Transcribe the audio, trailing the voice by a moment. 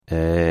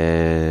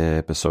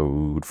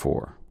Episode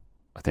 4,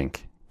 I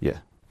think. Yeah,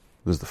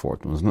 this is the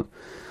 4th one, isn't it?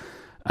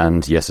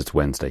 And yes, it's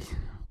Wednesday.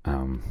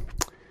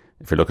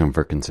 If you're looking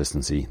for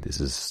consistency, this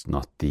is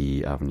not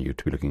the avenue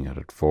to be looking at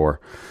it for.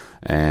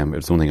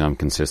 It's something I'm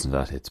consistent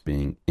at. It's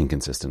being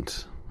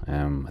inconsistent.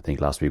 I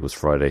think last week was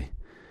Friday.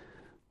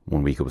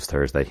 1 week it was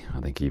Thursday. I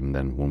think even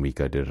then 1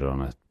 week I did it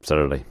on a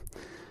Saturday.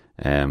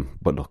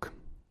 But look,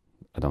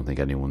 I don't think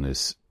anyone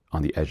is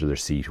on the edge of their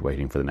seat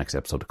waiting for the next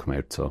episode to come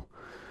out. So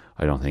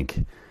I don't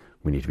think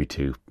we need to be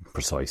too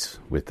precise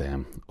with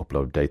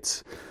upload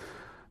dates.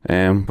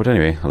 But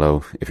anyway,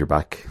 hello. If you're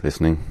back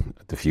listening,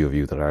 the few of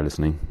you that are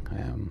listening,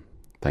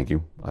 thank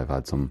you. I've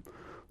had some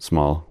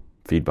small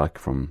feedback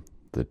from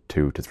the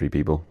 2 to 3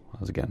 people,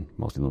 as again,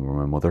 most of them were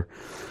my mother,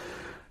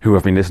 who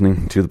have been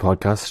listening to the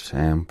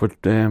podcast. But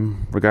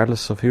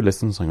regardless of who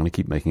listens, I'm going to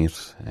keep making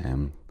it.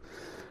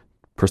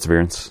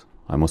 Perseverance.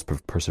 I must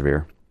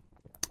persevere.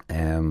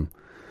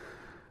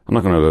 I'm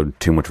not going to go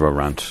too much of a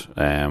rant,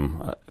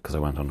 because I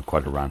went on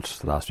quite a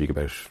rant last week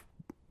about,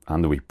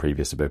 and the week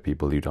previous, about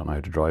people who don't know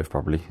how to drive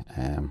properly.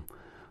 Up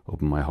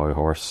on my high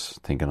horse,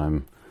 thinking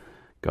I'm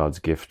God's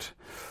gift.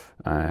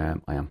 I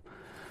am.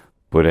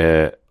 But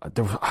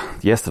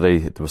yesterday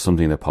there was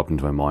something that popped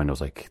into my mind. I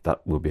was like,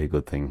 that would be a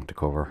good thing to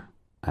cover.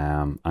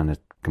 And it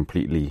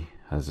completely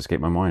has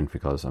escaped my mind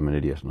because I'm an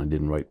idiot and I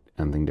didn't write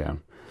anything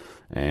down.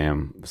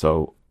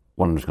 So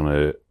what I'm just going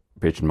to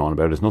bitch and moan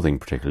about is nothing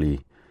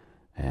particularly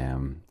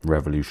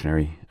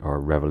revolutionary or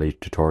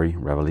revelatory.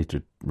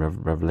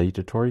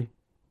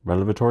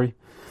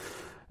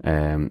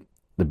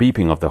 The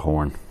beeping of the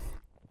horn.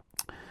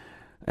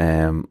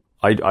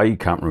 I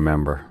can't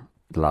remember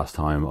the last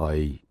time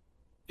I,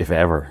 if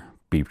ever,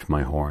 beeped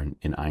my horn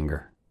in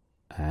anger.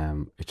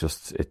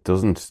 It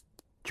doesn't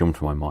jump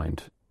to my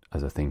mind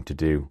as a thing to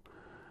do.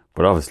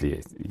 But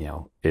obviously,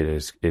 it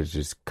is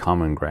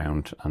common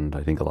ground, and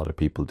I think a lot of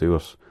people do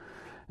it.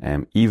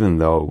 Even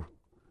though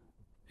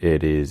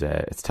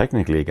it's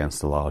technically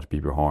against the law to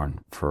beep your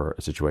horn for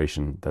a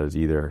situation that is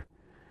either,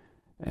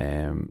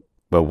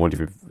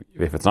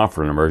 if it's not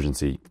for an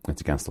emergency,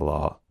 it's against the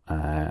law.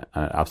 And it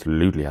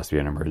absolutely has to be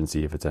an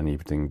emergency if it's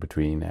anything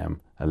between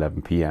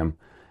 11 p.m.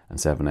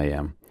 and 7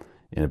 a.m.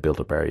 in a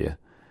built-up area.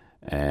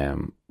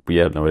 But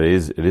yeah, no, it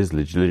is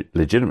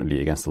legitimately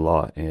against the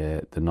law.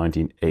 The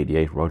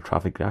 1988 Road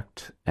Traffic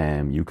Act,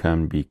 you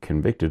can be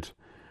convicted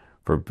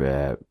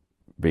for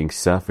being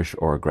selfish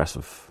or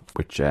aggressive,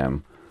 which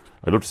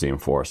I'd love to see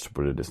enforced,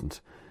 but it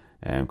isn't.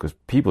 Because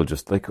people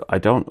just, I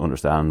don't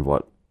understand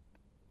what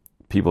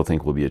people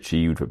think will be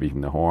achieved by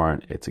beating the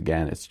horn. It's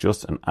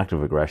just an act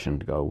of aggression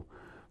to go,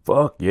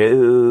 fuck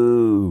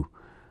you,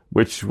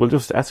 which will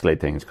just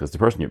escalate things, because the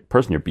person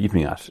you're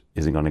beeping at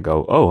isn't going to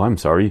go, oh, I'm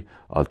sorry,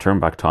 I'll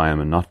turn back time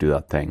and not do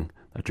that thing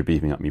that you're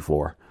beeping at me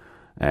for.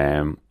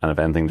 And if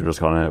anything, they're just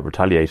going to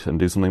retaliate and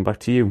do something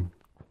back to you.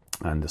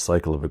 And the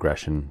cycle of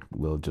aggression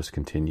will just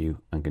continue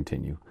and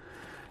continue.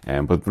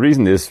 But the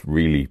reason this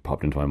really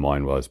popped into my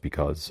mind was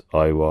because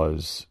I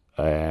was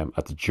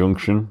at the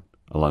junction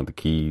along the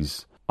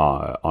quays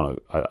at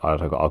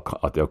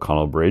the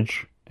O'Connell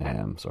Bridge.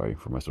 Sorry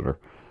for my stutter.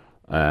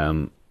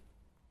 And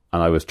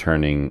I was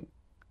turning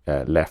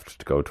left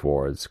to go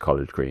towards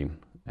College Green,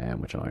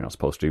 which I know you're not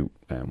supposed to.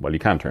 Well, you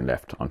can turn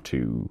left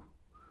onto,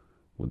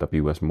 would that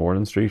be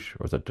Westmoreland Street,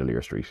 or is that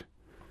Delir Street?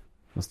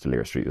 That's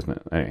Delir Street, isn't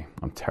it? Anyway,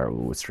 I'm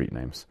terrible with street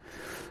names.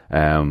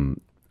 I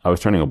was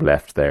turning up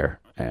left there,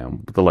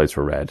 but the lights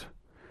were red,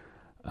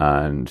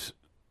 and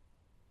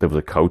there was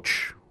a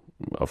coach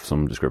of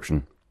some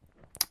description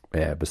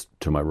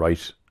to my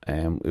right.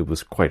 It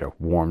was quite a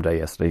warm day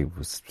yesterday. It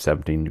was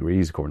 17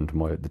 degrees according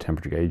to the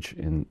temperature gauge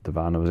in the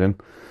van I was in,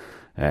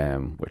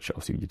 which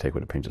obviously you take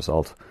with a pinch of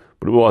salt.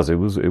 But it was a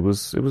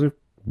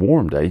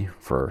warm day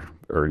for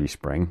early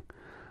spring.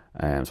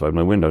 So I had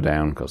my window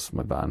down because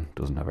my van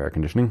doesn't have air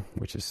conditioning,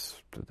 which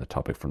is the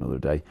topic for another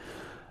day.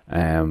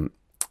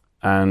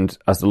 And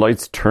as the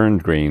lights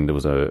turned green, there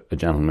was a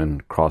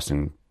gentleman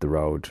crossing the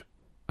road,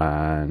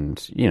 and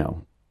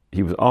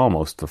he was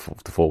almost the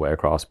full way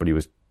across, but he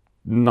was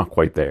not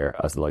quite there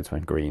as the lights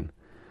went green.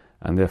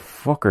 And the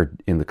fucker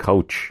in the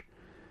coach,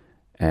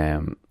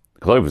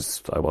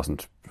 because I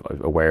wasn't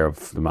aware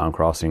of the man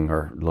crossing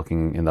or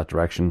looking in that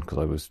direction, because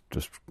I was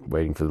just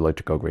waiting for the light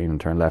to go green and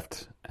turn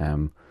left.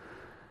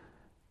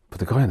 But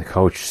the guy in the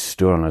coach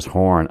stood on his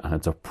horn, and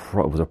it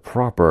was a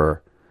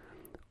proper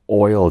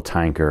oil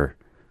tanker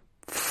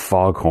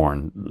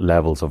foghorn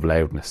levels of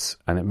loudness,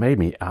 and it made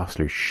me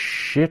absolutely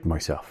shit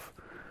myself.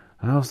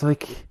 And I was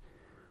like,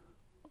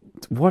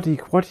 what did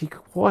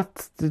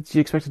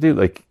you expect to do?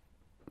 Like,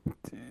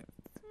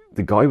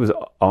 the guy was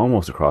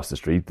almost across the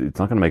street. It's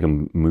not going to make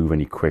him move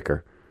any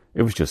quicker.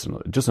 It was just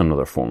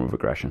another form of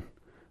aggression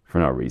for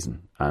no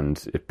reason,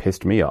 and it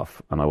pissed me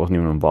off, and I wasn't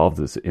even involved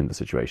in the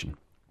situation.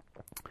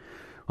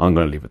 I'm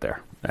going to leave it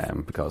there,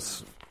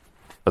 because,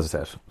 as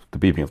I said, the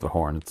beeping of the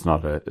horn, it's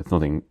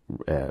nothing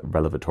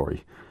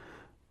revelatory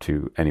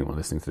to anyone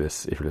listening to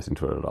this, if you're listening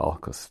to it at all,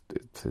 because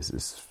this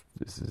is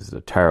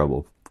a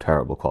terrible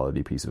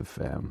quality piece of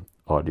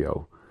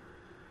audio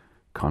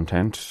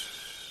content.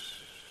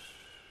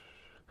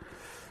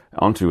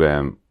 On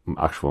to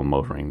actual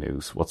motoring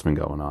news. What's been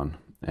going on?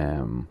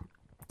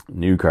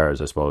 New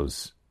cars, I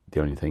suppose. The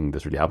only thing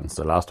that's really happened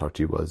since I last talked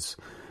to you was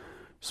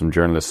some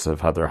journalists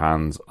have had their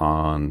hands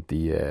on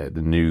the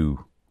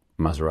new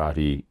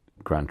Maserati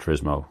Gran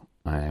Turismo,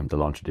 the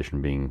launch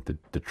edition being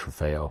the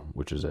Trofeo,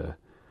 which is a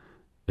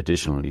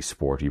additionally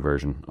sporty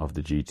version of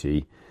the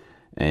GT.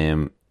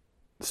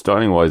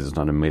 Styling wise, it's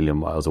not a million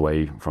miles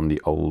away from the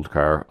old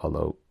car,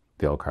 although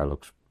the old car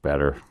looks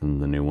better than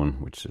the new one,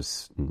 which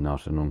is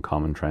not an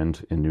uncommon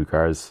trend in new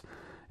cars.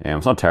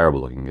 It's not terrible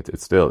looking.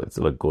 It's still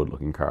a good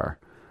looking car.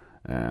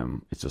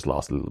 It's just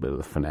lost a little bit of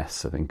the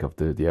finesse, I think, of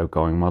the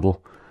outgoing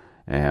model.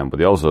 But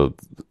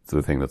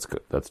the thing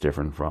that's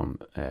different from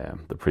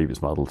the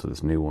previous model to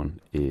this new one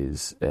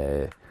is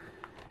it's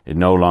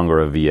no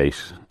longer a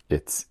V8.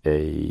 It's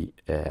a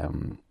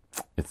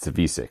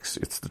V6.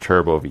 It's the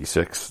turbo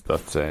V6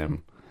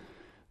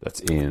 that's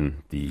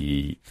in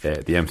the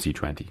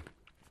MC20.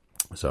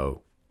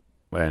 So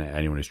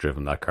anyone who's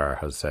driven that car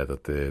has said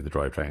that the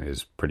drivetrain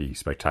is pretty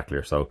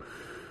spectacular. So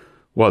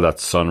while that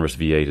sonorous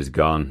V8 is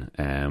gone,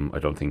 I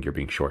don't think you're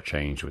being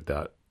shortchanged with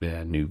that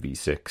new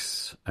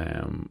V6.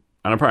 And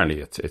apparently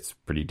it's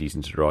pretty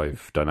decent to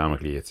drive.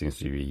 Dynamically, it seems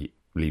to be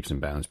leaps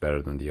and bounds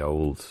better than the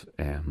old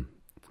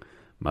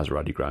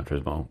Maserati Gran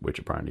Turismo, which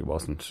apparently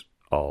wasn't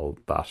all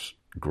that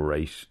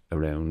great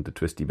around the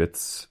twisty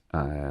bits.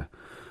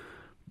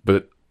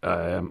 But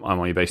I'm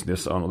only basing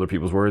this on other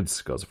people's words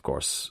because, of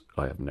course,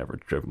 I have never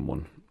driven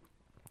one.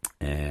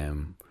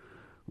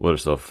 Other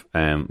stuff.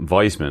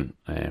 Weissman.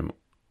 I'm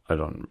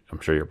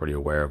sure you're pretty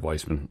aware of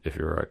Weissman if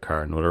you're a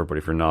car nutter, but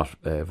if you're not,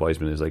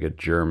 Weissman is like a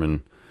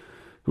German.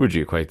 Who would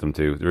you equate them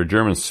to? They're a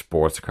German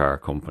sports car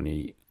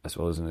company, I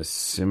suppose, in a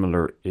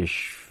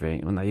similar-ish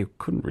vein. Well, now you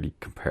couldn't really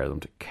compare them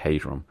to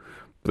Caterham,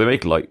 but they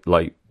make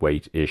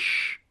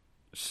lightweight-ish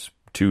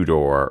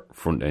two-door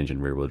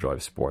front-engine rear-wheel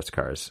drive sports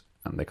cars,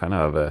 and they kind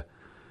of have a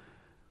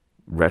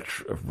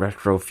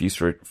retro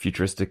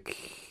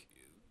futuristic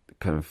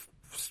kind of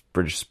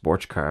British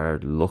sports car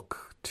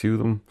look to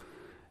them.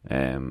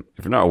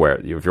 If you're aware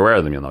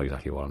of them, you'll know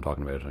exactly what I'm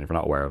talking about. And if you're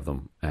not aware of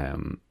them,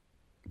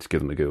 just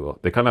give them a Google.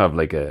 They kind of have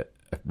like a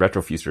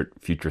retro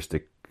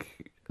futuristic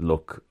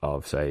look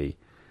of, say,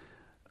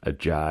 a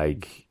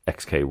Jag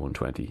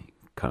XK120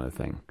 kind of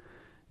thing.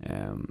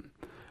 And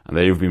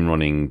they've been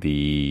running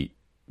the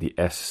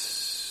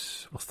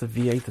S. What's the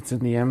V8 that's in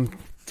the M?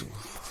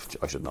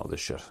 I should know this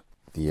shit.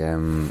 The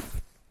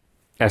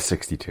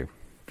S62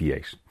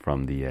 V8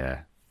 from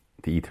the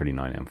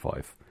E39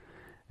 M5.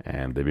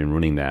 They've been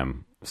running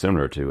them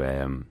similar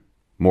to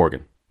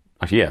Morgan.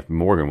 Actually, yeah,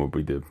 Morgan would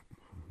be the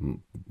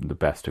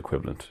best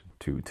equivalent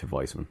to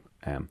Weissman.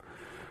 They've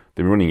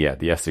been running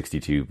the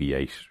S62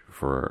 V8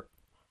 for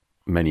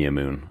many a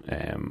moon,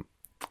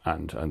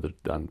 and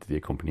the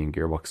accompanying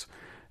gearbox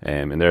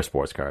in their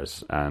sports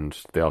cars, and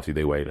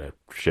they weighed a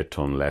shit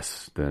ton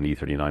less than an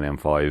E39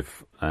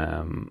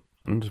 M5,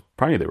 and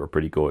apparently they were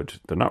pretty good.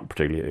 They're not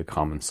particularly a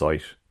common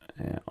sight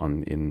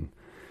in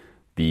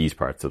these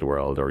parts of the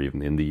world, or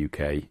even in the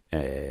UK.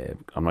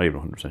 I'm not even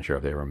 100% sure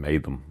if they ever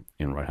made them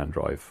in right-hand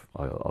drive.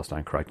 I'll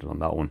stand corrected on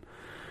that one.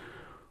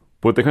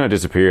 But they kind of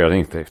disappeared. I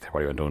think they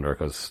probably went under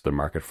because the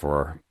market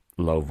for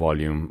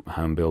low-volume,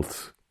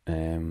 hand-built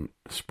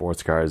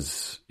sports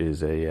cars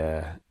is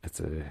it's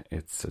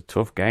a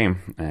tough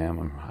game.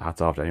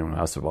 Hats off to anyone who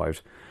has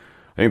survived.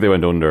 I think they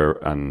went under,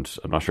 and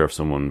I'm not sure if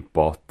someone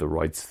bought the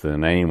rights to the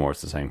name or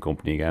it's the same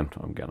company again.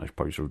 I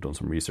probably should have done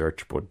some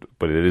research, but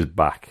it is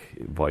back,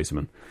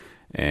 Weissman.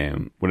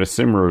 With a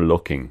similar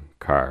looking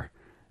car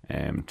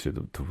to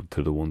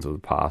the ones of the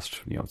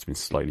past. It's been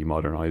slightly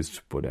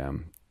modernised, but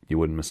you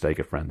wouldn't mistake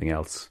it for anything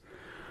else.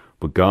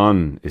 But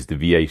gone is the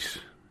V8,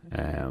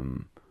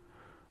 and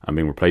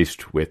being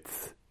replaced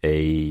with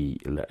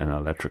an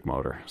electric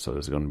motor. So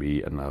there's going to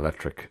be an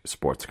electric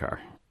sports car.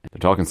 They're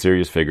talking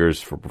serious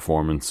figures for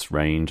performance,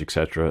 range,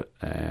 etc.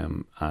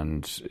 And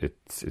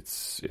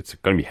it's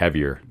going to be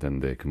heavier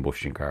than the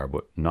combustion car,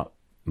 but not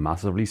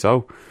massively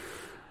so.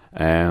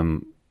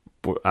 And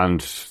all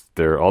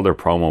their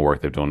promo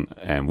work they've done,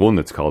 one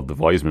that's called the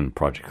Weissman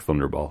Project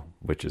Thunderball,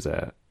 which is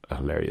a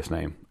hilarious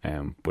name,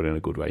 but in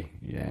a good way.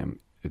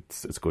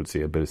 It's good to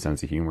see a bit of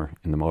sense of humour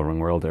in the motoring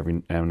world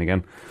every now and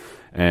again.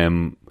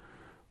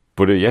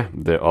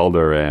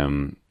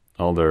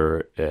 All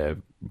their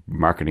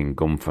marketing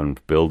gumph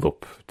and build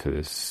up to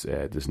this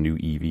new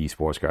EV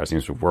sports car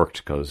seems to have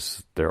worked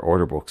because their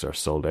order books are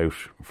sold out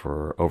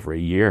for over a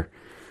year.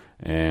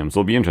 So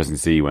it'll be interesting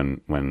to see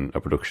when a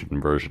production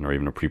version or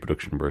even a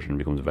pre-production version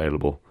becomes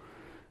available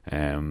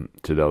to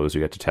those who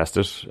get to test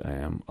it.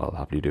 I'll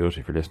happily do it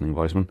if you're listening,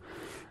 Weissman.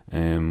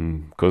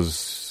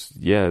 Because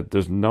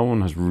there's no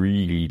one has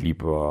really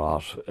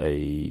brought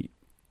a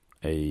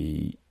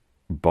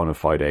bona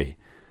fide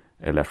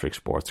electric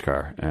sports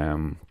car.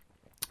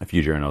 A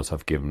few journals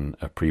have given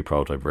a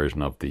pre-prototype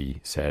version of the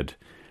said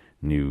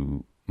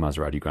new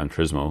Maserati Gran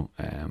Turismo.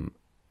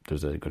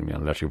 There's going to be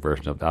an electric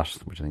version of that,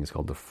 which I think is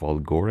called the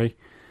Folgore.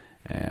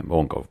 I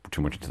won't go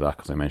too much into that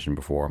because I mentioned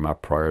before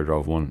Matt Pryor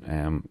drove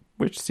one,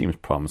 which seems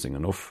promising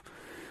enough.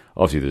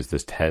 Obviously,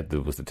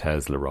 there was the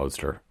Tesla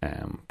Roadster,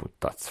 but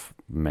that's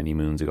many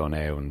moons ago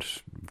now, and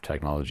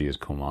technology has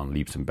come on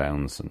leaps and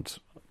bounds, and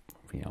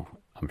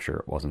I'm sure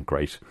it wasn't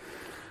great.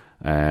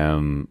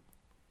 And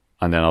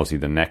then obviously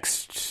the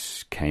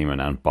next Cayman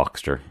and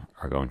Boxster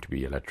are going to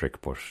be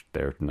electric, but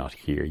they're not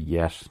here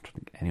yet.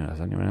 Has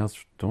anyone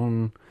else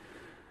done?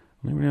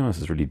 Nobody else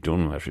has really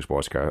done an electric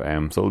sports car.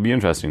 So it'll be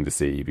interesting to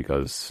see,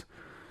 because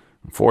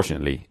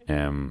unfortunately,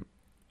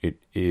 it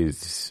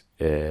is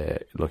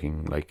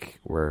looking like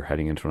we're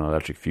heading into an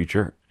electric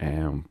future.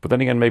 But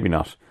then again, maybe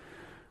not,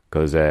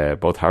 because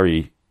both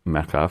Harry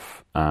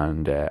Metcalf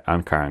and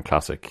Karen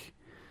Classic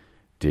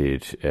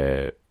did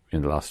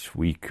in the last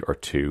week or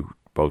two.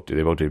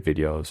 They both did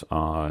videos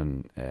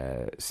on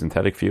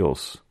synthetic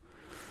fuels.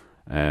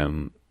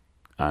 And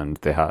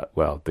they had,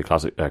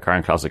 the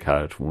Karen Classic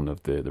had one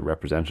of the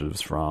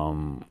representatives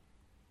from,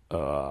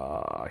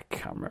 I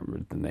can't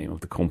remember the name of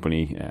the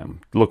company.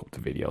 Look up the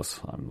videos.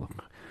 I'm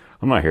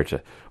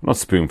not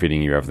spoon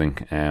feeding you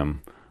everything.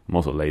 I'm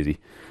also lazy.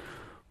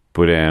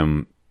 But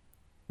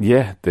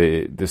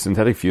the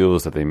synthetic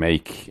fuels that they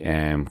make,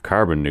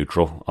 carbon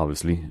neutral,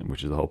 obviously,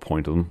 which is the whole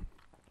point of them.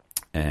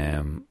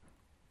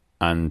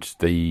 And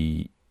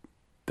they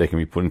can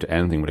be put into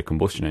anything with a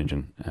combustion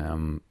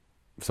engine.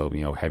 So,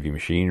 heavy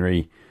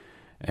machinery,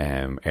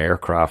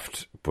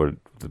 aircraft, but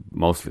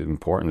most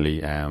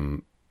importantly,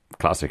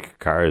 classic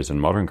cars and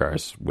modern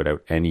cars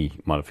without any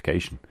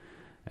modification.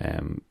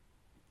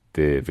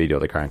 The video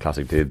that Karen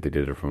Classic they did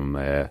it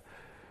from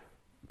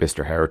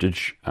Bicester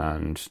Heritage,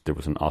 and there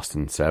was an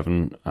Austin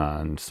 7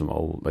 and some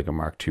old, like a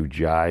Mark II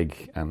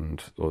Jag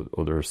and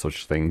other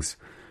such things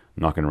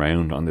knocking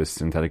around on this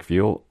synthetic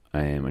fuel.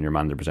 And your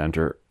man, the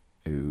presenter,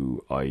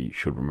 who I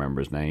should remember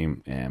his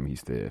name,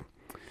 he's the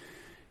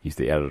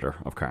editor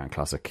of Karen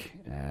Classic.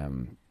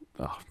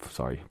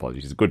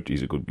 Apologies. He's a good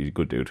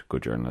dude,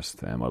 good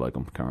journalist. I like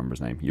him. Can't remember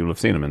his name. You'll have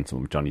seen him in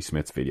some of Johnny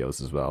Smith's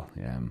videos as well.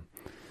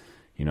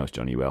 He knows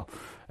Johnny well.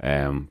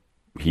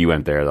 He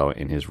went there though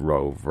in his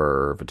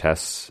Rover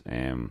Vitesse,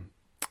 and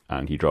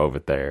he drove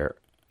it there.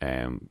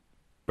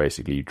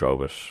 Basically,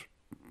 drove it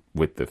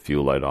with the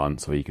fuel light on,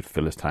 so he could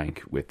fill his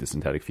tank with the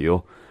synthetic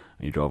fuel.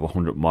 And he drove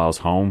 100 miles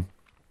home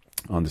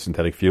on the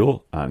synthetic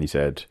fuel, and he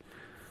said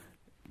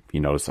he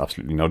noticed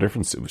absolutely no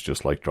difference. It was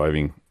just like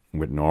driving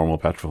with normal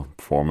petrol.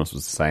 Performance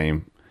was the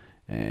same.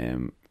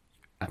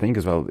 I think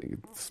as well,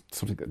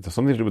 something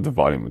to do with the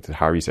volume.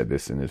 Harry said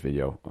this in his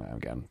video.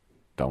 Again,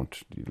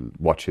 don't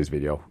watch his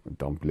video.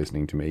 Don't be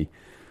listening to me.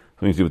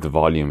 Something to do with the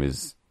volume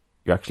is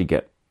you actually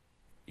get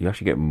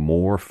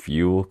more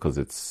fuel because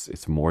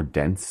it's more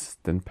dense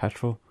than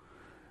petrol.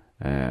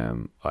 I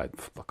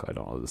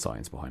don't know the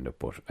science behind it,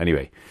 but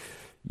anyway,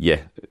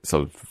 yeah.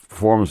 So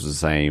performance was the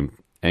same,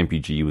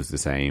 MPG was the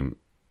same,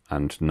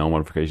 and no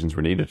modifications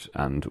were needed,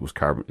 and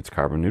it's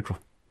carbon neutral.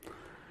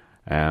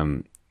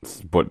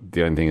 But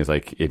the only thing is,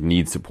 like, it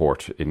needs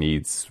support. It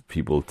needs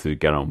people to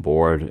get on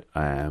board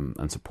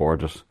and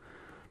support it,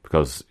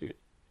 because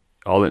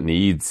all it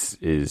needs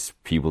is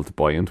people to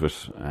buy into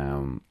it.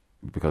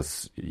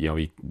 Because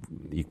we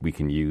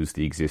can use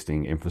the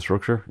existing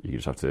infrastructure. You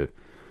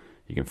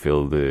can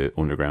fill the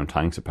underground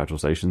tanks at petrol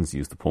stations,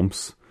 use the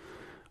pumps.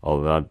 All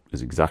of that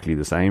is exactly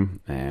the same,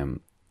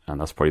 and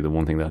that's probably the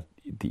one thing that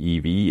the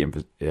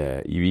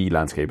EV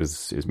landscape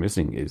is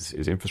missing is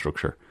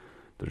infrastructure.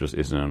 There just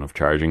isn't enough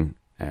charging,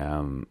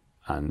 and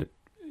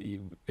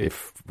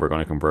if we're going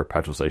to convert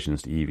petrol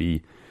stations to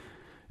EV,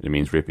 it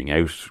means ripping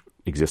out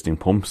existing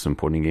pumps and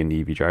putting in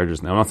EV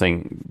chargers. Now, I'm not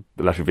saying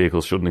electric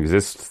vehicles shouldn't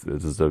exist.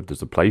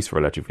 There's a place for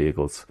electric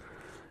vehicles,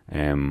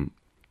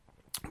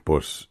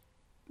 but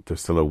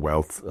there's still a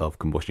wealth of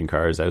combustion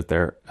cars out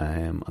there,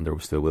 and there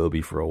still will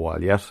be for a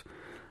while yet.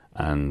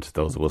 And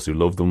those of us who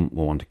love them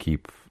will want to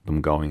keep them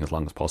going as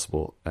long as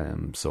possible.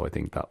 So I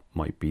think that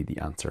might be the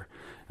answer.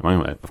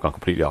 I've gone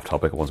completely off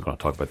topic. I wasn't going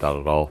to talk about that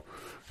at all.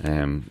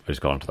 I just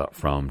got onto that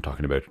from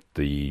talking about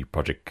the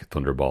Project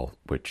Thunderball,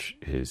 which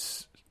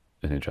is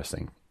an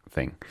interesting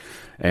thing.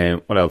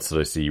 What else did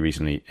I see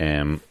recently?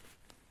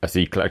 I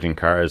see Collecting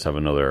Cars have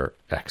another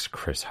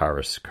ex-Chris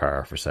Harris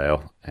car for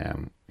sale.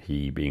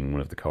 He being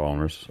one of the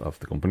co-owners of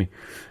the company.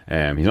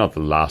 He's not the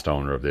last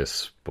owner of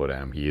this, but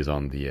he is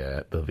on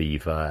the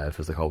V5,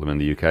 as they call them in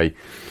the UK.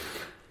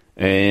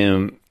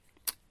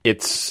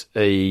 It's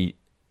a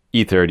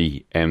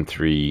E30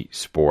 M3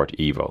 Sport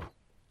Evo,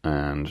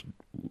 and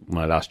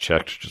when I last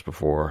checked just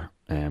before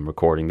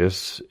recording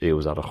this, it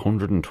was at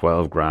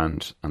 112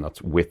 grand, and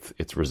that's with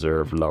its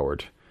reserve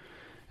lowered,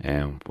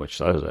 which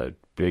that is a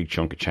big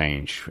chunk of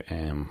change.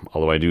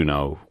 Although I do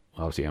know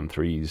obviously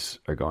M3s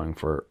are going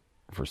for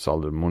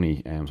solid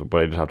money,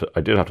 but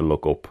I did have to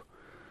look up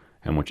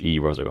how much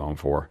Evos are going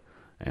for,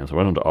 so I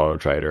went on to Auto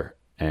Trader,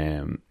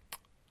 and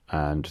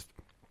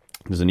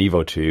there's an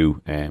Evo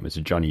 2. It's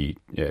a Johnny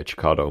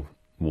Chicado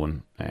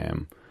one,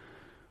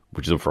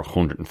 which is up for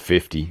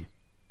 150,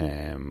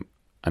 and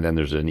then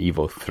there's an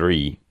Evo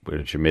 3,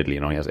 which admittedly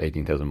only has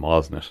 18,000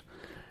 miles in it,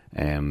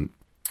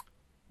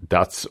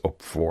 that's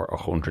up for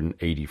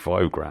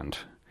 185 grand.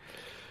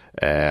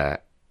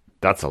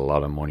 That's a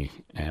lot of money.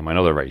 I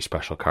know they're very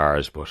special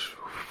cars, but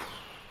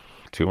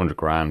 200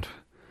 grand,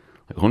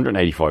 like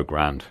 185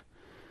 grand.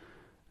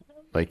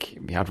 Like,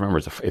 you have to remember,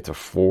 it's a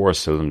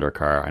 4-cylinder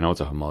car. I know it's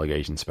a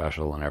homologation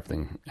special and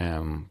everything,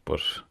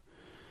 but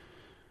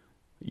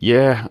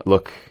yeah,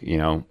 look, you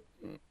know,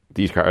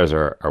 these cars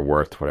are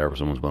worth whatever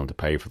someone's willing to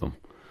pay for them.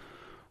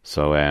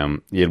 So yeah,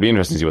 it'll be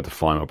interesting to see what the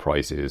final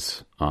price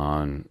is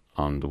on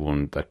the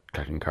one that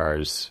Collecting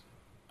Cars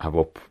have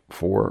up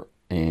for.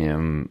 I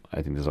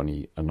think there's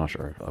only, I'm not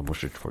sure, I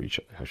should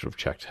have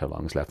checked how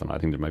long is left on it. I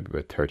think there might be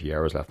about 30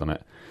 hours left on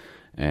it,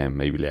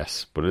 maybe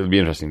less, but it'll be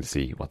interesting to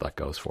see what that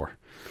goes for.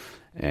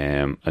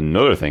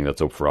 Another thing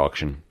that's up for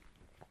auction,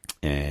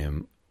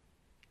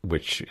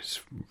 which is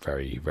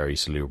very, very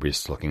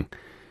salubrious looking,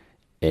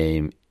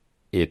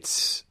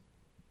 it's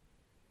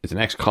an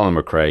ex-Colin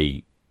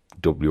McRae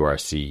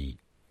WRC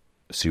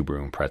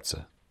Subaru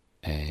Impreza,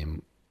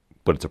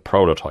 but it's a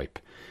prototype.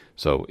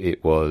 So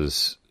it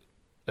was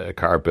a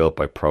car built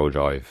by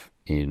ProDrive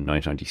in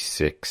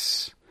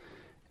 1996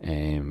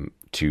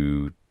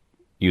 to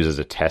use as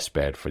a test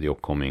bed for the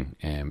upcoming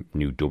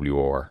new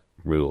WR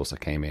rules that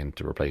came in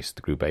to replace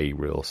the Group A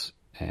rules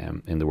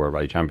in the World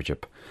Rally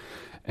Championship.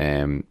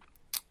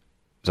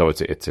 So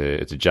it's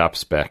a Jap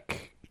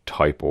spec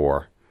Type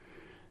R,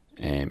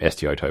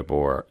 STI Type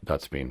R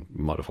that's been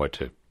modified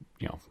to,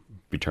 you know,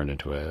 be turned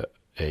into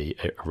a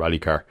rally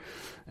car,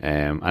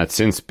 and it's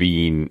since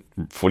been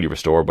fully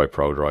restored by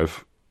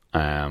ProDrive.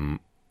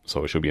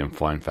 So it should be in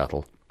fine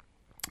fettle,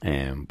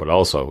 but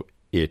also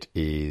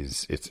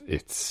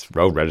it's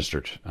road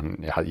registered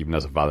and it even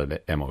has a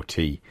valid MOT.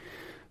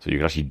 So you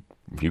could actually,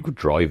 if you could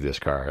drive this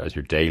car as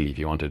your daily if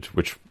you wanted,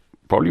 which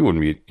probably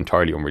wouldn't be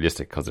entirely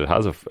unrealistic because it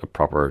has a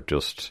proper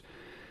just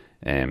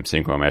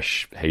synchro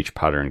mesh H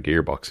pattern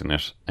gearbox in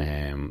it,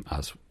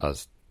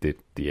 as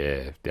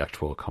the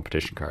actual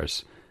competition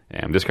cars.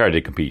 This car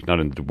did compete not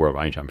in the World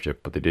Rally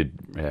Championship, but they did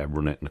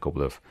run it in a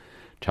couple of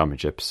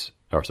championships,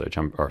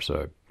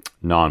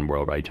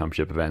 non-World Rally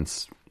Championship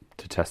events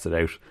to test it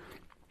out.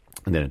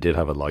 And then it did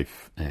have a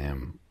life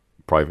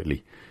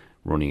privately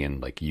running in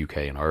like UK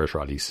and Irish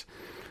rallies.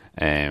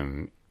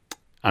 And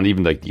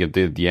even like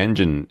the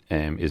engine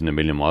isn't a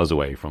million miles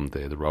away from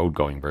the road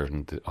going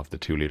version of the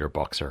 2-litre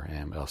Boxer.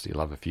 Else you'll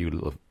have a few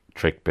little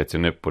trick bits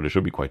in it, but it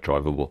should be quite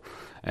drivable.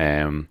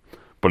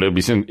 But it'll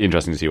be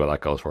interesting to see what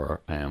that goes for.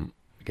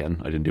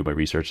 Again, I didn't do my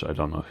research. I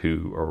don't know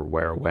who or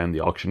where or when the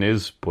auction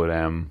is, but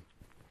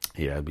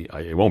yeah,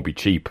 it won't be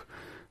cheap.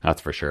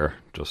 That's for sure.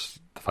 Just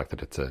the fact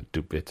that it's a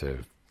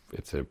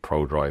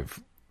ProDrive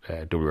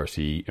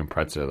WRC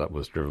Impreza that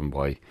was driven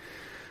by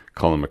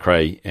Colin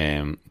McRae,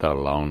 that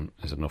alone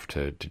is enough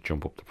to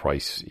jump up the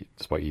price,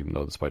 despite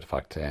the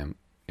fact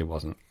it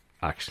wasn't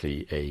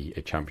actually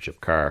a championship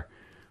car,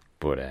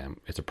 but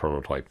it's a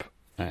prototype.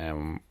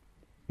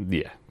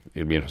 Yeah,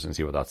 it'll be interesting to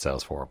see what that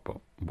sells for, but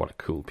what a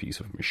cool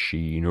piece of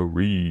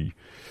machinery.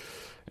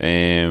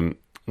 And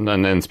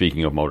then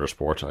speaking of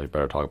motorsport, I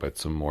better talk about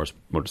some more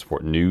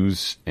motorsport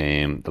news.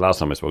 The last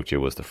time I spoke to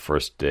you was the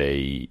first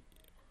day,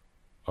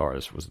 or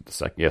was it the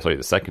second? Yeah, sorry,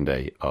 the second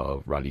day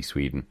of Rally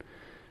Sweden,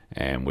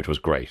 which was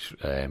great.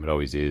 It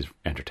always is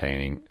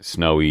entertaining.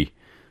 Snowy,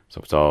 so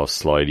it's all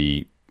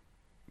slidey,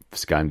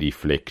 Scandi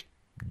flick,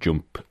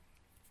 jump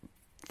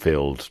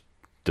filled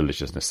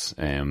deliciousness.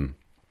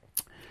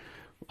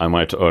 When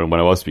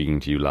I was speaking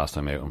to you last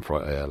time out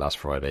on last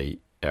Friday,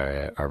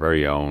 our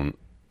very own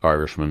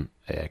Irishman,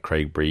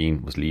 Craig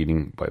Breen, was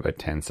leading by about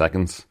 10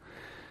 seconds.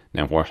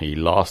 Now, unfortunately,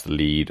 he lost the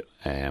lead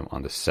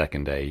on the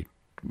second day.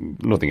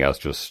 Nothing else,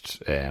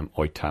 just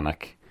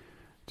Oitanak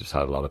just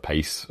had a lot of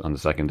pace on the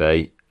second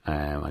day,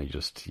 and he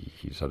just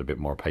had a bit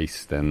more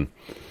pace than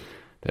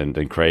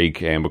Craig.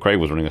 But Craig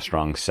was running a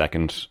strong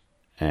second,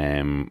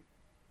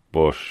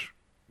 but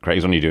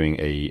Craig's only doing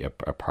a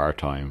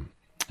part-time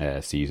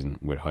season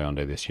with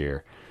Hyundai this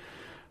year,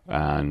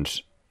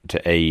 and to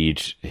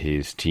aid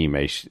his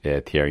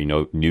teammate Thierry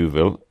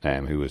Neuville,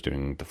 who was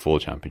doing the full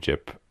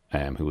championship,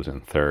 who was in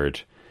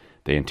third,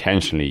 they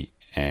intentionally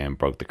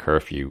broke the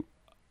curfew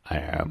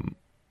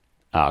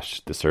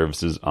at the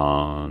services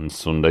on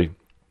Sunday,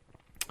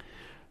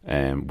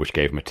 which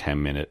gave him a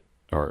 10-minute,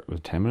 or was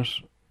it 10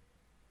 minutes?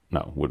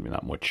 No, it wouldn't be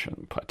that much.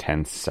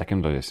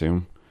 10-second, I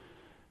assume,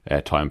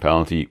 time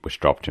penalty, which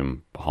dropped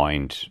him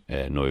behind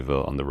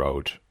Neuville on the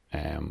road.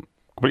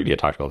 Completely a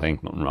tactical thing,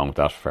 nothing wrong with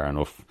that, fair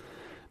enough.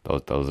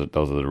 Those are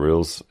the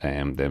rules,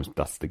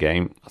 that's the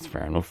game, that's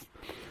fair enough.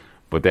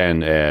 But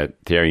then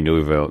Thierry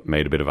Neuville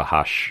made a bit of a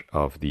hash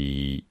of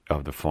the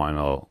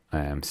final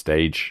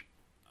stage,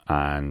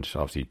 and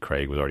obviously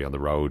Craig was already on the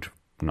road,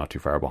 not too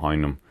far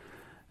behind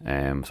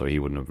him, so he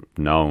wouldn't have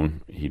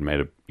known. He'd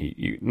made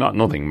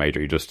nothing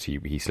major.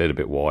 He slid a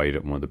bit wide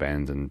at one of the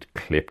bends and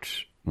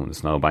clipped one of the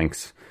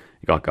snowbanks.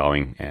 He got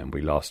going, and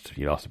he lost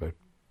about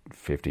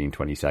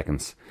 15-20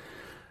 seconds.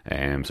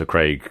 So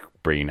Craig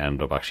Breen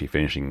ended up actually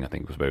finishing, I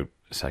think it was about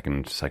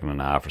second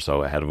and a half or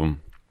so ahead of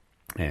him.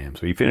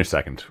 So he finished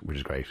second, which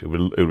is great. It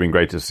would have been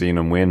great to see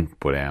him win,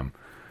 but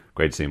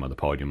great to see him on the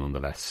podium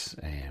nonetheless.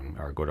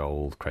 Our good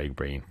old Craig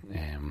Breen.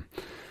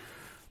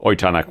 Oid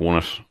Tanak won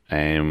it.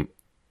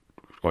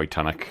 Oid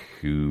Tanak,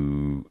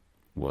 who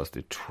was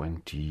the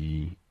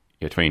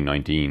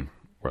 2019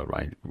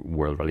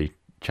 World Rally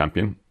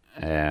champion.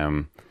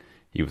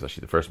 He was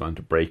actually the first man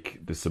to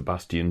break the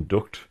Sebastian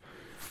Duct,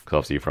 because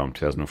obviously from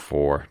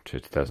 2004 to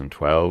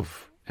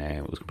 2012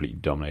 it was completely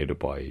dominated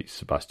by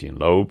Sebastian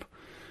Loeb.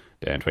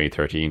 Then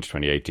 2013 to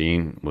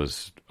 2018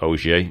 was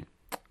Ogier,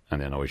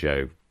 and then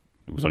Ogier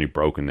was only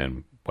broken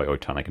then by Oid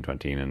Tanak in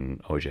 20,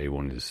 and Ogier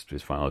won his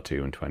final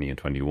two in 20 and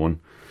 21.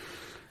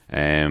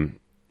 It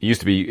used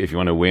to be, if you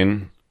want to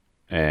win,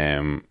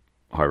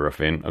 hire a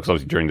Finn, because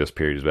obviously during this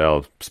period as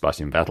well,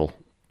 Sebastian Vettel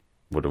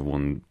would have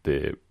won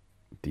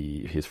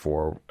his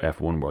 4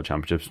 F1 World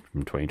Championships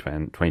from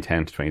 2010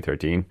 to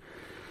 2013.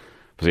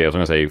 But yeah, I was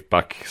going to say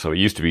back, so it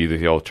used to be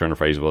the old turn of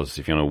phrase was,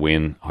 if you want to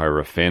win, hire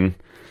a Finn.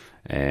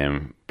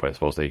 But I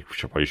suppose they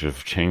probably should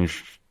have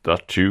changed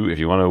that too. If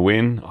you want to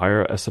win,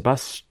 hire a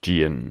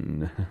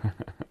Sebastian.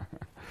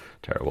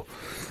 Terrible.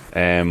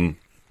 And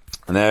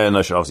then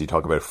I should obviously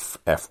talk about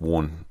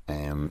F1.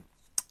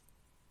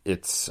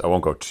 I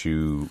won't go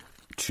too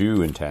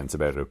intense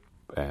about it,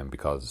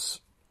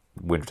 because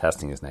winter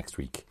testing is next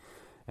week.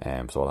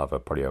 So I'll have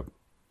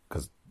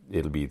because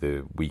it'll be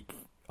the week.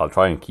 I'll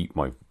try and keep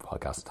my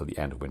podcast until the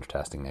end of winter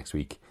testing next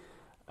week.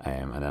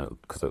 And then,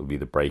 because it'll be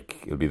the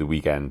break, it'll be the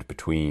weekend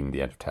between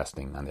the end of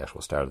testing and the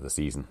actual start of the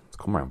season. It's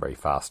come around very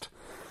fast.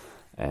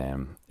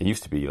 It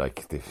used to be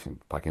like,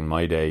 back in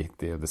my day,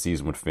 the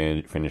season would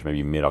finish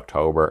maybe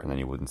mid-October, and then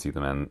you wouldn't see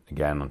them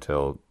again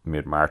until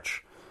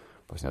mid-March.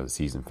 But now the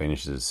season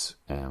finishes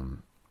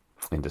in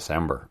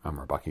December, and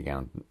we're back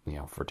again,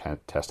 for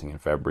testing in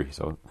February.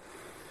 So it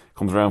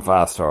comes around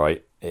fast, all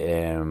right.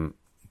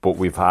 But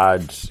we've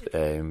had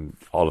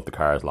all of the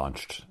cars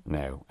launched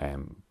now,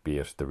 be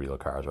it the real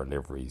cars or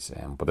liveries,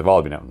 but they've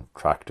all been out on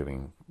track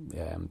doing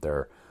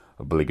their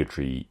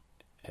obligatory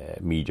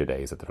media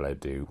days that they're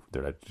allowed to do.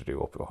 They're allowed to do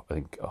up to, I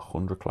think,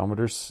 100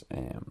 kilometres.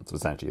 So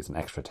essentially it's an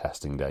extra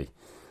testing day,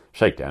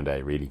 shakedown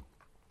day really,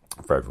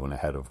 for everyone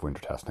ahead of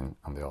winter testing,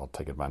 and they all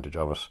take advantage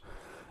of it.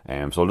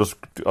 So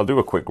I'll do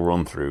a quick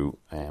run through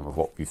of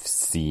what we've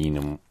seen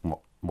and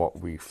what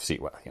we've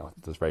seen. Well,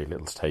 there's very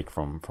little to take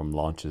from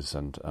launches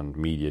and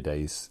media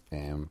days,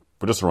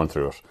 but just to run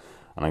through it.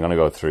 And I'm going to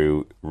go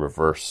through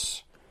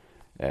reverse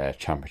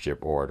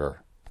championship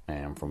order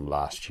from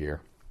last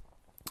year,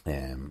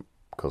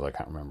 because I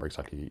can't remember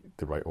exactly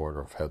the right order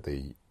of how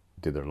they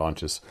did their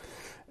launches.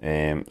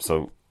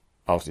 So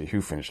obviously, who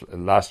finished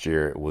last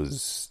year? It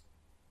was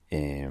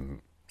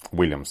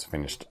Williams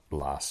finished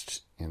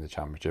last in the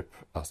championship,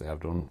 as they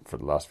have done for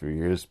the last few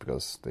years,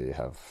 because they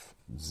have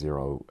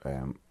zero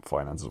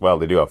finance as well.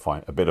 They do have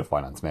a bit of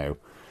finance now,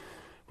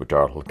 with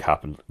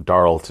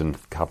Darlton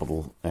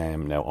Capital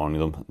now owning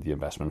them, the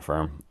investment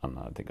firm. And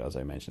I think, as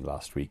I mentioned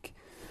last week,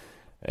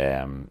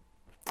 I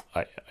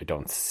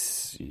don't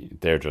see,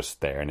 they're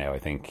just there now, I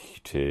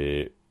think,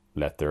 to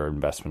let their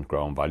investment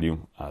grow in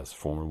value, as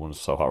Formula 1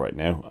 is so hot right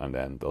now, and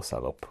then they'll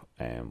sell up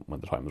when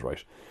the time is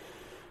right.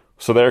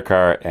 So their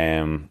car,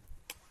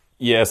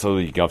 so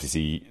you can obviously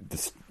see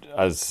this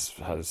as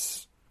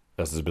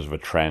is a bit of a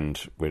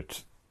trend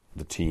with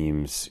the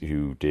teams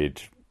who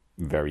did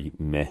very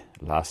meh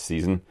last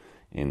season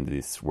in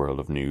this world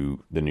of the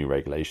new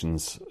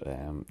regulations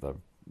that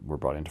were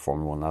brought into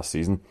Formula 1 last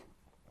season.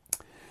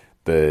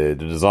 The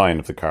design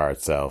of the car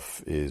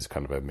itself is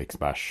kind of a mix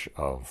mash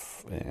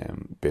of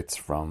bits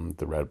from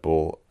the Red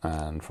Bull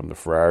and from the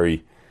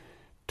Ferrari,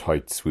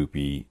 tight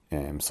swoopy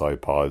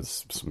side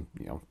pods, some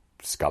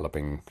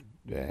scalloping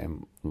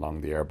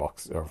along the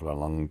airbox, or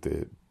along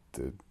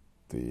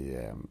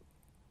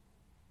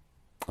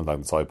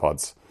along the side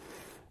pods,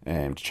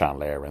 to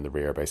channel air around the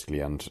rear basically,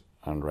 and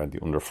around the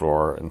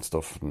underfloor and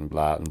stuff, and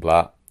blah and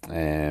blah.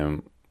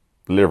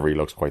 Livery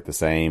looks quite the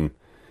same,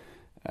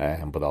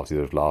 but obviously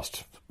they've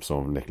lost some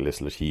of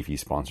Nicholas Latifi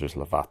sponsors,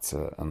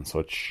 Lavazza and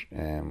such,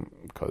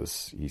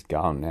 because he's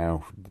gone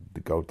now. The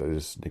GOAT that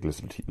is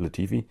Nicholas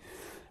Latifi,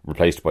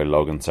 replaced by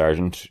Logan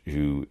Sargent,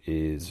 who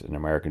is an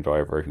American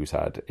driver who's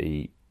had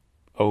a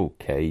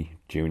okay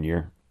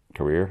junior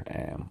career.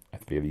 I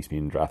feel he's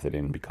been drafted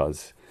in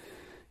because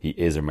he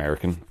is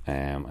American,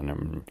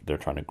 and they're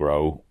trying to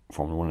grow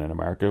Formula 1 in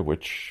America,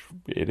 which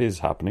it is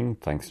happening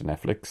thanks to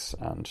Netflix.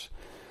 And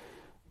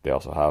they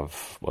also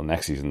have,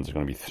 next season there's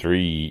going to be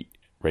 3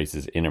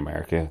 races in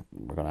America.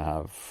 We're going to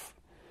have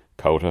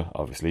COTA,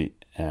 obviously,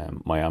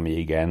 Miami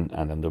again,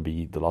 and then there'll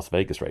be the Las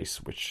Vegas race,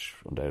 which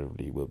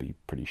undoubtedly will be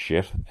pretty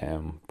shit,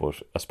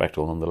 but a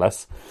spectacle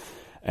nonetheless.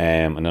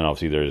 And then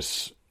obviously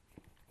there's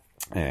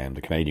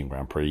the Canadian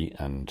Grand Prix,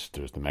 and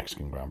there's the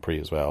Mexican Grand Prix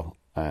as well.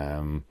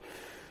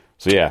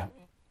 So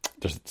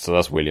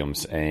that's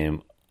Williams. I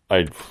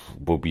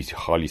would be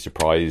highly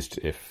surprised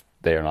if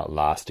they are not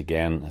last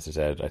again. As I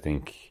said, I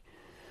think,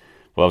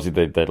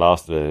 obviously they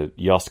lost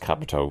Jos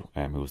Capito,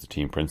 who was the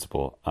team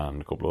principal,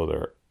 and a couple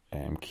other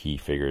key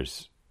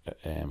figures,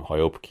 high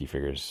up key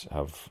figures,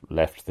 have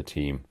left the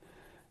team.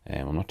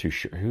 I'm not too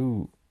sure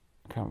who.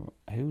 I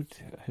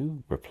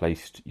who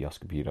replaced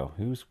Joscopito?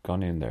 Who's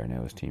gone in there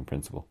now as team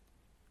principal?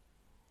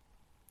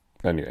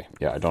 Anyway,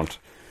 yeah, I don't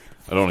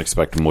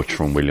expect much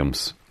from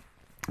Williams.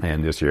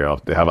 And this year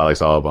they have Alex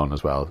Albon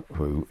as well,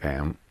 who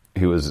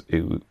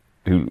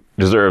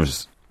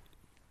deserves.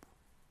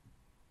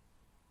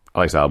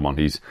 Alex Albon,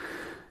 he's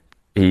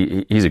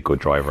a good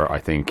driver. I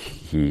think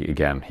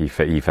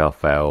he fell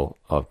foul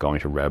of going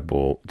to Red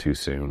Bull too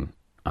soon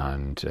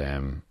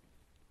and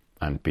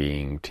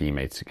being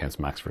teammates against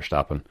Max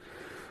Verstappen,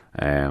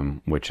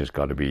 which has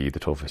got to be the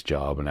toughest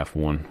job in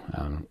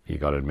F1. You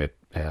got to admit,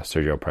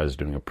 Sergio Perez is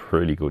doing a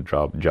pretty good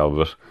job of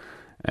it.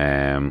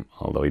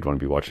 Although he'd want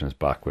to be watching his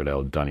back with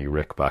old Danny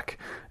Rick back.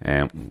 But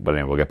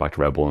anyway, we'll get back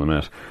to Red Bull in a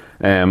minute.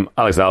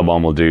 Alex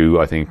Albon will do,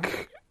 I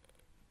think,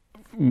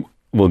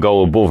 will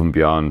go above and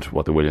beyond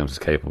what the Williams is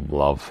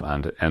capable of,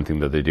 and anything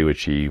that they do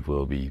achieve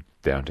will be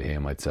down to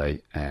him, I'd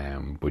say.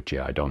 But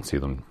yeah, I don't see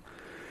them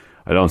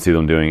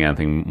doing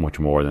anything much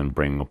more than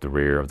bringing up the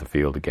rear of the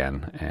field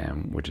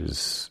again, which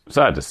is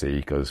sad to see,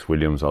 because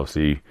Williams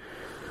obviously.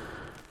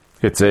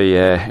 It's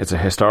a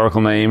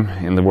historical name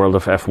in the world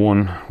of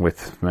F1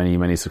 with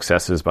many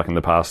successes back in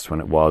the past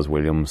when it was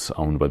Williams,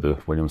 owned by the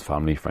Williams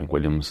family, Frank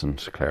Williams and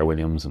Claire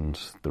Williams and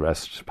the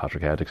rest,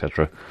 Patrick Head,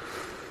 etc.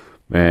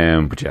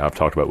 But yeah, I've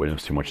talked about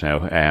Williams too much now.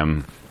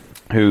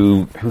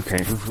 Who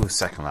was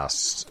second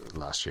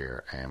last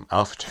year?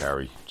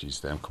 AlphaTauri.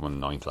 Geez, them coming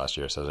ninth last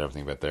year says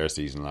everything about their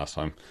season last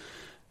time,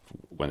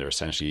 when they're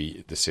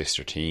essentially the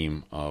sister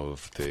team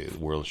of the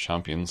world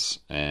champions.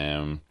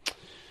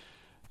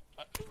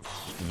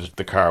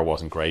 The car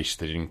wasn't great.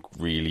 They didn't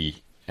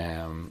really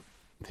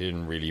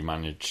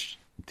manage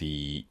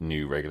the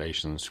new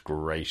regulations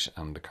great,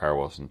 and the car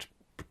wasn't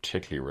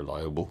particularly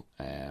reliable.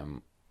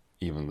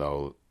 Even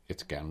though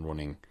it's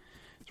running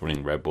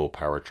Red Bull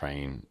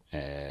powertrain,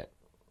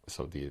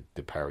 so the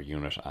power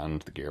unit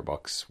and the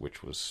gearbox,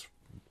 which was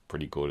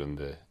pretty good in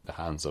the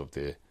hands of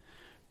the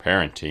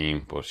parent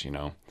team. But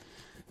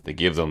they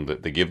give them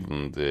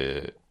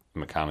the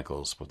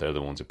mechanicals, but they're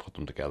the ones who put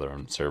them together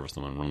and service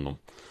them and run them.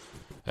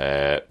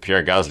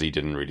 Pierre Gasly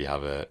didn't really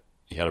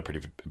he had a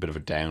bit of a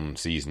down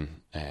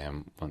season,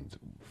 and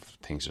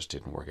things just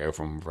didn't work out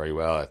for him very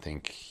well. I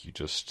think he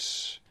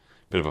just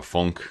a bit of a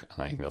funk,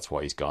 and I think that's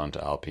why he's gone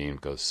to Alpine,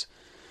 because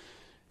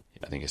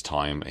I think his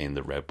time in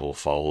the Red Bull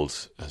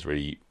fold has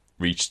really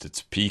reached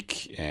its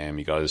peak.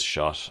 He got his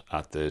shot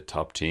at the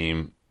top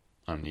team,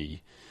 and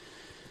he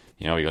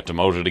got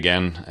demoted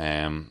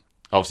again.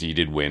 Obviously he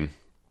did win.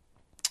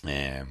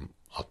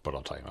 But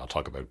I'll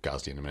talk about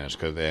Gasly in a minute,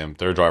 because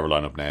their driver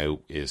lineup now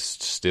is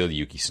still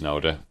Yuki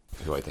Tsunoda,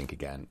 who I think,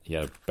 again, he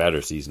had a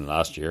better season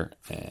last year.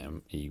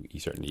 He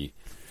certainly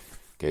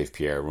gave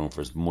Pierre room for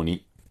his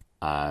money,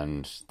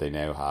 and they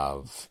now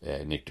have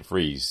Nick de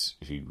Vries,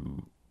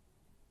 who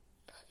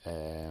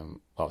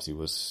obviously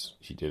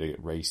he did a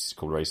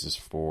couple of races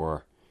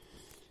for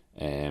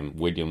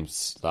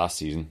Williams last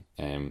season,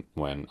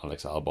 when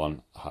Alex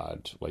Albon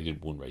he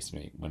did one race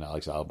when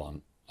Alex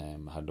Albon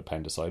had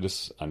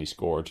appendicitis, and he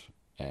scored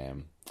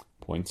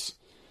points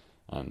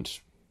and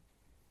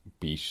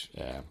beat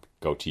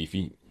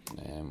Latifi,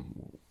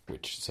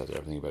 which says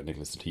everything about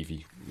Nicholas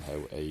Latifi,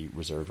 how a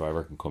reserve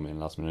driver can come in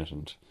last minute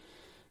and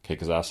kick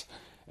his ass.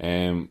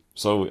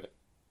 So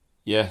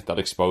yeah, that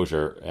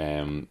exposure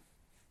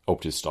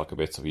upped his stock a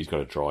bit, so he's got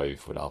to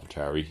drive with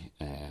AlphaTauri.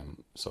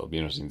 So it'll be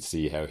interesting to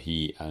see how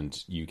he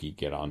and Yuki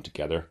get on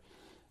together.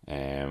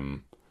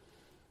 But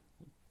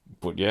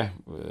yeah,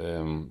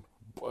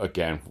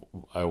 again,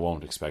 I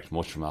won't expect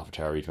much from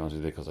AlphaTauri, to be honest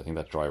with you, because I think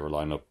that driver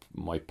lineup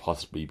might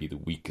possibly be the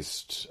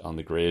weakest on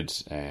the grid.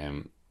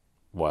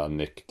 While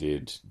Nick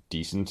did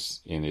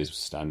decent in his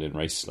stand-in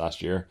race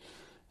last year,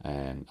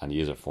 and he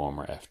is a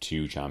former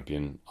F2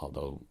 champion,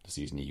 although the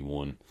season he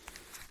won,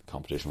 the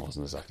competition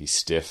wasn't exactly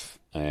stiff.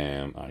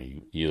 And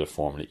he is a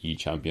Formula E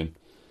champion,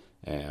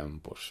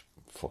 but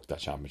fuck that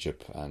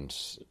championship. And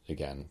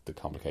again, the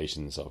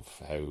complications of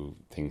how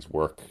things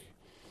work,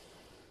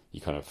 he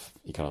kind of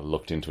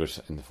looked into it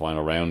in the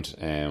final round.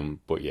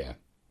 But yeah,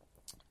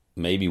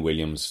 maybe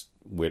Williams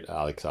with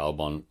Alex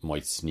Albon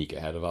might sneak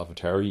ahead of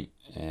AlphaTauri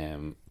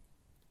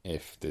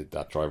if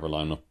that driver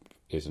lineup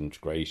isn't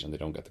great and they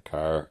don't get the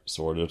car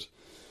sorted.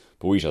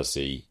 But we shall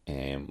see.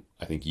 I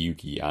think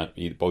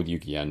both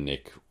Yuki and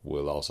Nick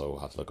will also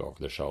have to look over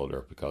their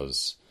shoulder,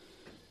 because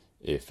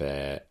if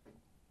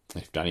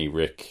Danny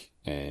Rick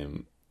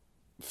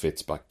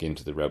fits back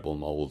into the Red Bull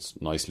molds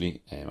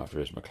nicely after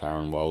his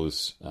McLaren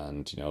woes,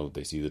 and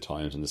they see the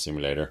times in the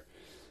simulator,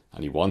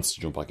 and he wants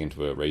to jump back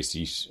into a race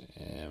seat,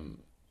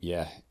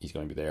 he's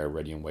going to be there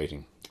ready and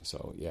waiting.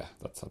 So yeah,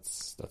 that's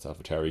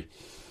AlphaTauri.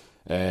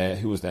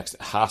 Who was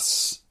next?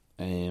 Haas.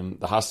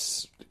 The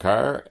Haas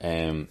car,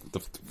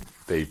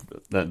 they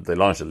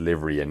launched a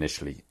livery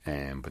initially,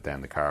 but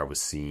then the car was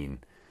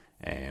seen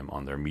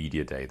on their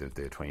media day, the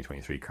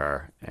 2023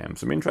 car.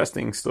 Some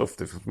interesting stuff.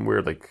 There's some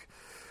weird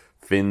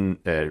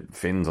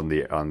fins on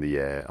the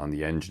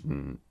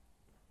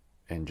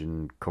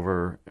engine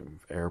cover,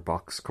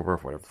 airbox cover,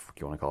 whatever the fuck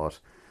you want to call it.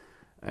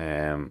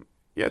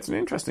 Yeah, it's an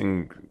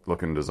interesting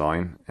looking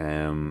design.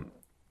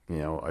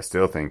 I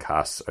still think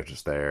Haas are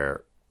just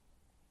there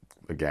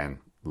again,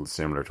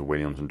 similar to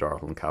Williams and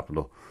Dartle and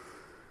Capital.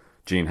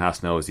 Gene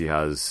Haas knows he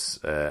has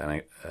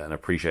an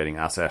appreciating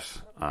asset,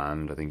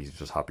 and I think he's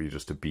just happy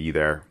just to be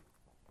there.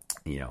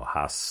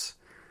 Haas,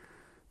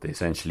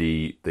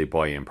 they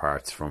buy in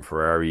parts from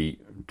Ferrari.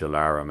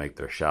 Dallara make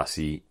their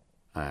chassis,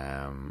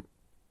 and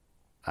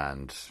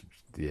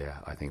yeah,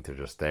 I think they're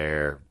just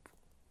there,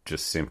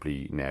 just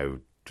simply now,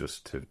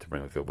 just to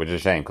bring it field, which is a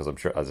shame because I'm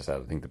sure, as I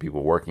said, I think the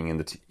people working in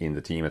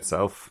the team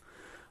itself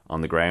on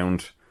the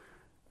ground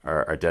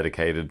are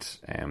dedicated.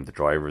 The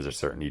drivers are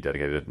certainly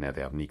dedicated. Now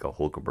they have Nico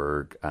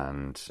Hulkenberg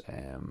and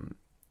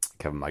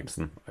Kevin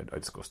Magnussen. I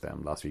discussed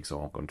them last week, so I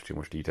won't go into too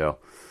much detail.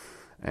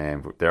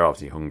 But they're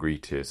obviously hungry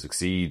to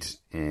succeed,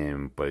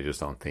 but I just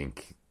don't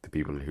think the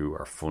people who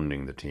are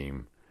funding the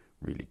team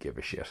really give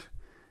a shit.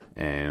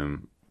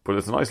 But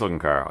it's a nice looking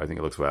car. I think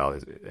it looks well.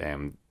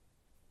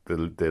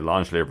 The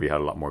launch livery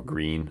had a lot more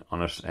green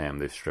on it, and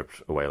they've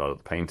stripped away a lot of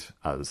the paint,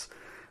 as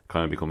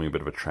kind of becoming a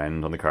bit of a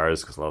trend on the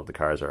cars, because a lot of the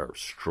cars are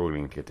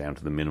struggling to get down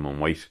to the minimum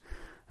weight,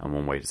 and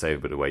one way to save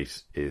a bit of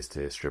weight is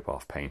to strip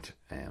off paint,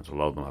 so a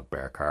lot of them have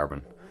bare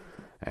carbon,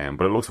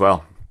 but it looks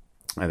well.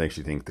 I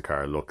actually think the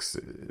car looks,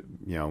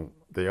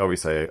 they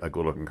always say a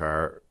good looking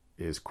car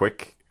is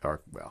quick,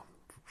 or well,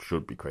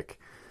 should be quick,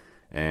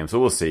 so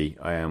we'll see.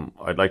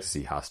 I'd like to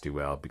see Haas do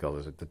well,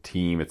 because the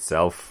team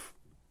itself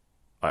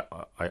I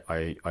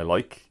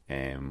like,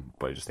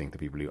 but I just think the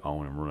people who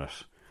own and run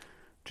it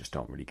just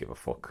don't really give a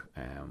fuck.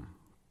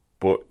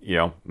 But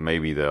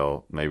maybe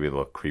they'll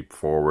creep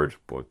forward,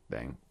 but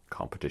then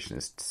competition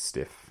is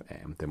stiff.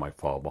 They might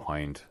fall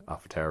behind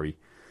AlphaTauri,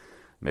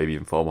 maybe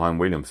even fall behind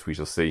Williams. We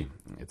shall see.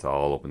 It's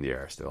all up in the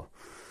air still.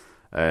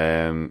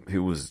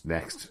 Who was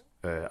next?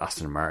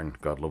 Aston Martin,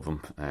 God love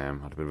them.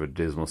 Had a bit of a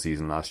dismal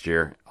season last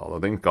year, although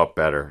things got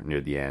better near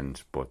the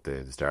end. But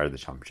the start of the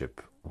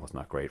championship was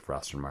not great for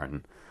Aston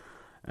Martin.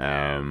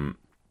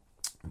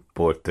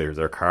 But there's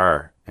their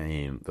car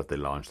that they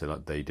launched.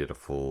 They did a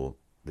full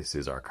 "This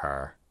is our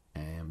car"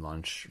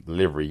 launch. The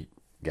livery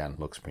again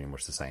looks pretty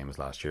much the same as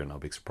last year. No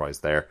big surprise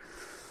there.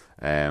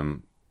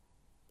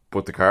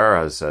 But the car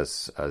has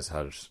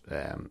had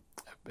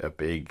a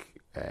big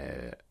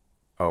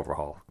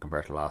overhaul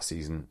compared to last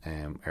season,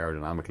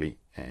 aerodynamically.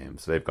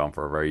 So they've gone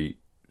for a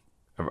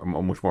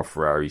much more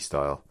Ferrari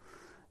style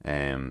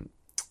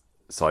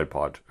side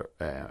pod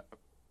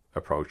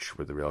approach,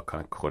 with a real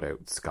kind of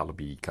cutout,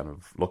 scallopy kind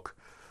of look.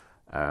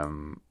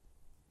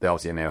 They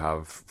obviously now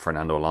have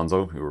Fernando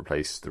Alonso, who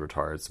replaced the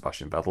retired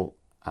Sebastian Vettel,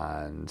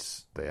 and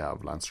they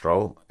have Lance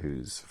Stroll,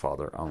 whose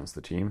father owns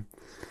the team.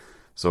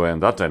 So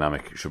that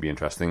dynamic should be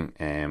interesting.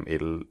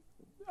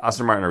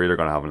 Aston Martin are either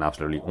going to have an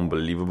absolutely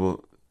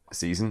unbelievable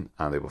season,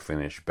 and they will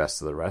finish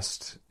best of the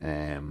rest.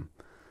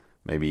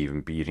 Maybe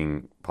even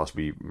beating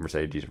possibly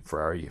Mercedes and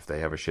Ferrari if they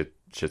have a shit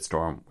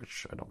storm,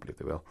 which I don't believe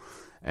they will.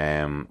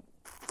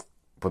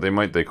 But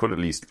they could at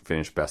least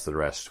finish best of the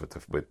rest with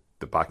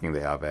the backing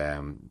they have.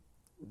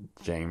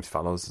 James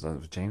Fallows, is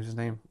that James's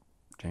name?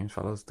 James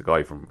Fallows, the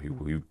guy from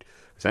who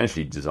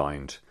essentially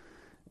designed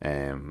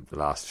the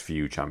last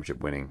few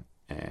championship winning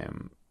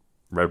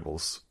Red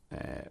Bulls.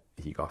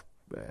 He got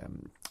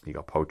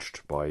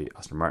poached by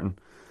Aston Martin,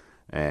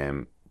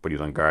 but he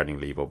was on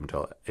gardening leave up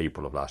until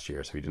April of last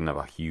year, so he didn't have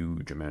a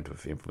huge amount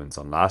of influence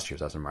on last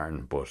year's Aston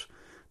Martin. But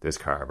this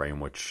car very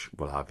much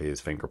will have his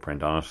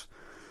fingerprint on it.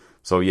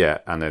 So yeah,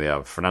 and then they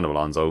have Fernando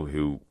Alonso,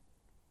 who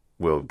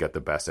will get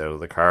the best out of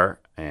the car.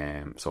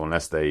 So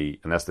unless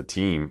the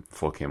team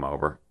fuck him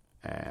over,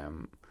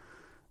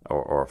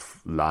 or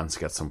if Lance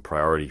gets some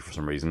priority for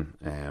some reason,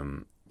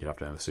 you'd have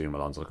to assume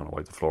Alonso's going to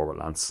wipe the floor with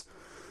Lance.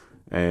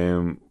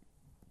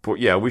 But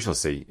yeah, we shall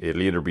see.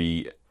 It'll either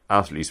be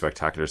absolutely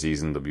spectacular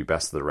season, there'll be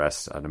best of the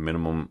rest at a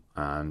minimum,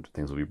 and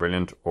things will be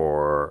brilliant,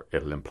 or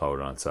it'll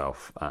implode on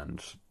itself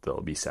and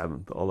there'll be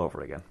seventh all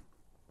over again.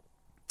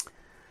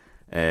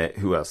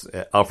 Who else?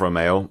 Alfa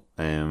Romeo.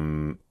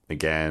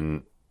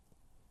 Again,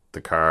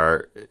 the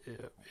car,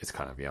 it's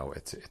kind of,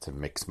 it's a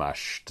mix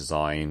mash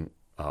design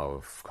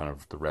of kind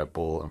of the Red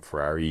Bull and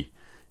Ferrari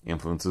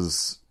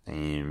influences.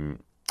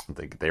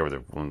 They were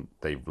the one,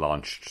 they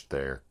launched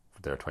their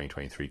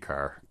 2023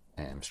 car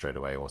straight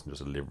away. It wasn't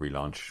just a livery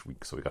launch,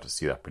 so we got to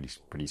see that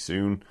pretty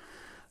soon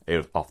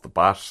off the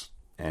bat.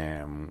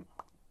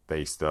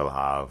 They still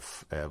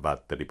have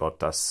Valtteri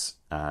Bottas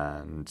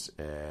and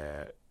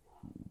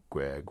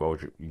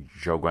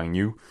Zhou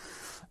Guanyu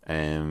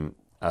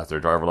as their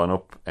driver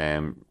lineup.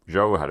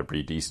 Zhou had a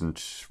pretty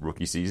decent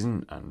rookie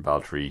season, and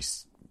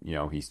Valtteri,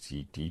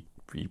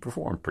 he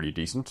performed pretty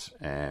decent,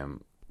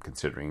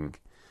 considering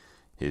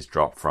his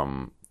drop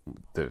from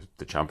the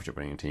championship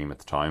winning team at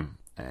the time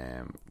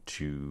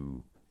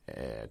to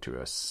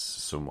a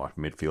somewhat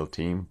midfield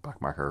team,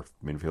 backmarker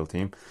midfield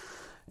team.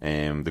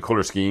 The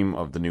colour scheme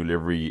of the new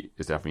livery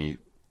is definitely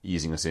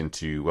easing us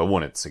into, well,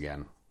 one, it's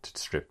again to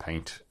strip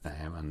paint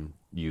and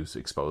use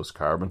exposed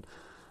carbon,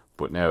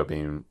 but now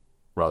being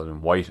rather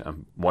than white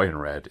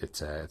and red,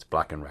 it's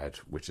black and red,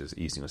 which is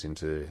easing us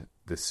into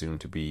this soon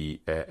to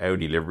be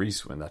Audi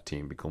liveries when that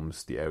team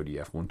becomes the Audi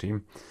F1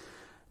 team.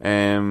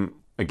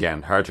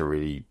 Again, hard to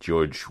really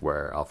judge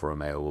where Alfa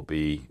Romeo will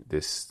be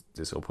this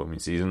upcoming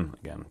season.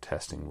 Again,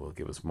 testing will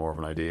give us more of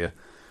an idea.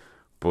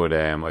 But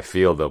I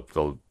feel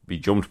they'll be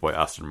jumped by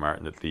Aston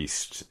Martin at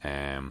least.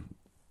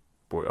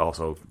 But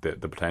also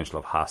the potential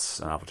of Haas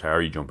and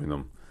AlphaTauri jumping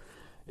them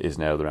is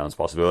now the round's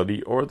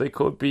possibility. Or they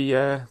could be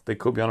on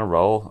a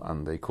roll,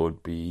 and they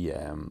could be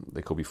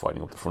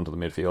fighting up the front of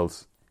the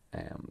midfield.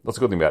 That's a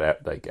good thing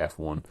about like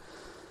F1.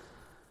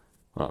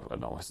 Well, I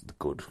know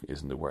good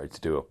isn't the word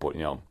to do it, but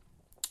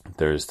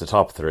there's the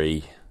top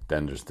three,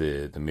 then there's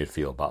the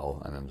midfield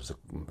battle, and then there's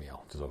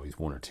always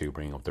one or two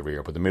bringing up the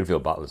rear. But the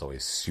midfield battle is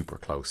always super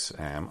close,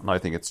 and I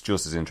think it's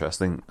just as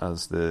interesting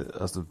as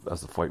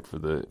the fight for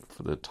the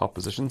top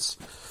positions.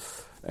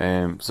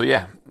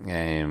 Alfa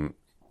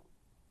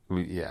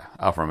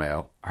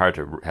Romeo, hard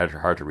to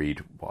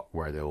read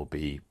where they will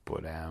be,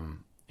 but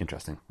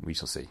interesting. We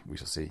shall see.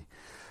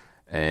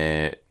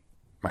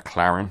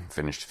 McLaren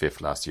finished 5th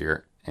last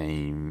year.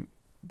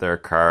 Their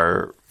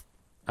car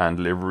and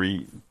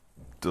livery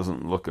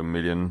doesn't look a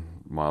million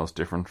miles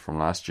different from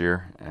last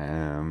year.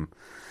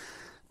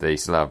 They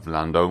still have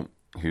Lando,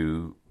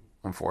 who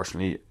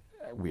unfortunately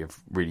we have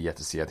really yet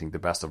to see, I think, the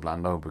best of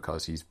Lando,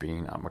 because he's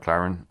been at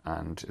McLaren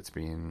and it's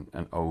been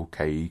an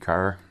okay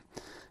car.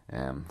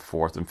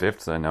 4th and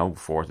 5th, I know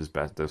 4th is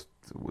best,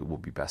 will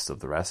be best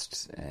of the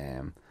rest.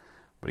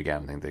 But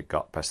again, I think they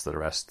got best of the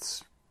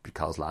rest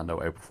because Lando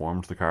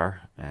outperformed the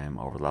car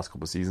over the last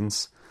couple of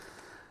seasons.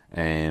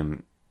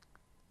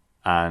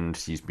 And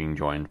he's being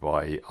joined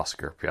by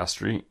Oscar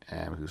Piastri,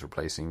 who's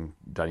replacing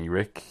Danny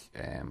Rick,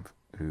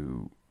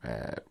 who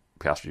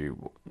Piastri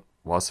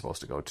was supposed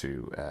to go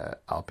to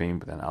Alpine,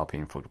 but then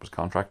Alpine fucked up his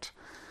contract.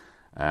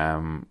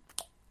 So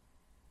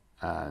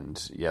now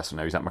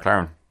he's at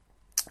McLaren.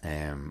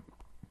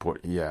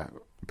 But yeah,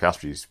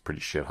 Piastri's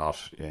pretty shit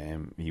hot.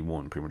 He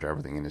won pretty much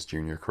everything in his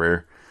junior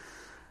career.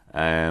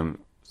 So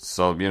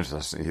it'll be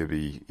interesting.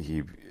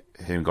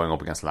 Him going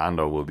up against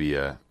Lando will be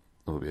a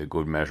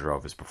good measure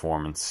of his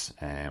performance.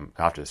 I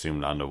have to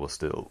assume Lando will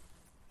still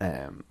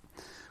have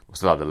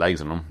the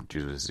legs on him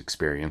due to his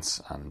experience,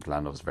 and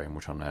Lando's very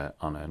much on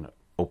an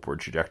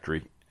upward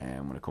trajectory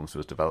when it comes to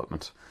his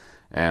development.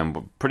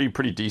 But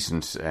pretty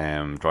decent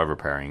driver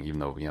pairing, even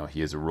though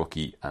he is a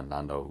rookie, and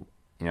Lando,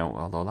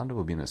 although Lando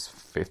will be in his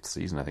 5th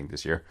season, I think,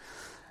 this year.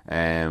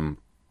 The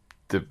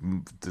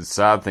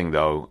sad thing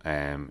though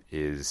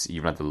is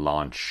even at the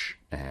launch,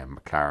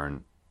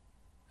 McLaren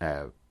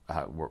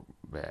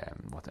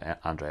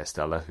Andrea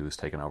Stella, who's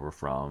taken over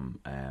from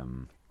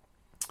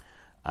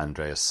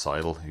Andreas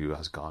Seidel, who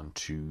has gone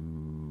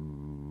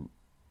to...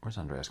 Where's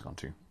Andreas gone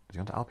to? Has he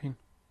gone to Alpine?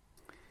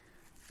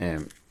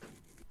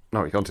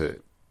 No, he's gone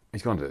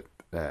to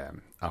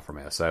Alfa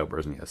Romeo Sauber,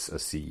 isn't he, as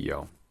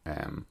CEO?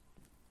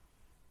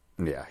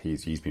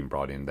 He's been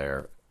brought in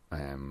there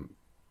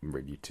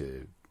really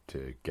to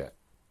get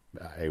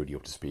Audi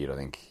up to speed. I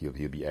think he'll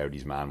be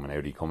Audi's man when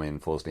Audi come in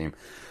full steam.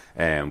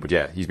 But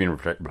yeah, he's been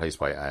replaced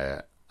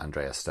by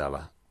Andrea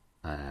Stella,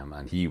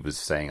 and he was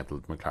saying at the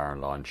McLaren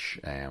launch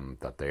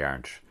that they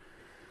aren't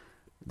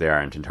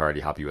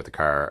entirely happy with the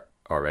car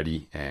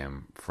already,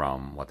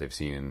 from what they've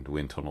seen in the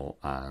wind tunnel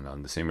and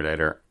on the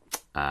simulator,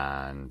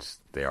 and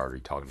they are already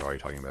talking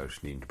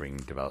about needing to bring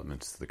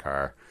developments to the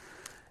car.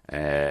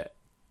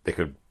 They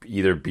could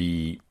either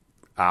be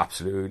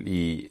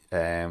absolutely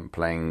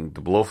playing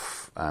the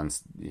bluff and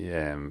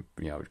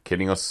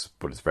kidding us,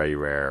 but it's very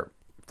rare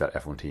that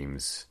F1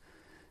 teams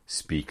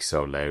speak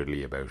so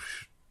loudly about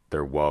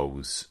their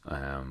woes,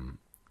 and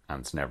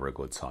it's never a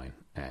good sign.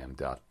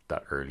 That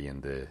early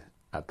in the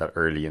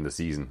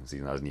season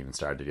hasn't even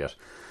started yet.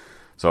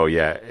 So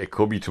yeah, it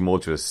could be a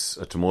tumultuous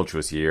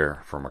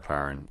year for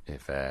McLaren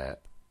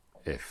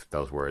if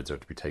those words are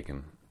to be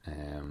taken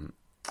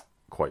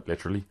quite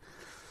literally.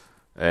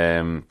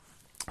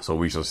 So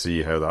we shall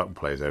see how that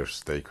plays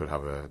out. They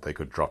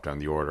could drop down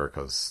the order,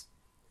 because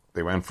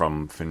they went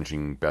from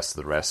finishing best of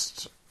the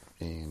rest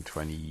in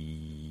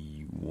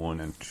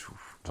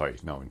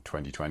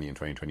 2020 and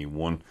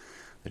 2021.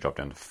 They dropped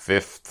down to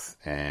 5th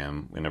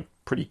in a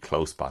pretty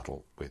close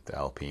battle with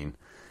Alpine.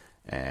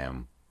 But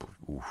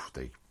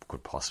they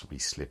could possibly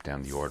slip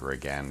down the order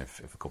again if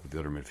a couple of the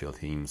other midfield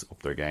teams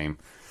up their game.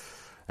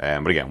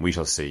 But again, we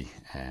shall see.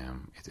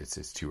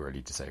 It's too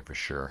early to say for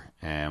sure.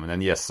 And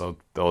then yes, so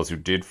those who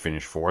did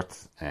finish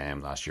 4th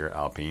last year,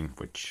 Alpine,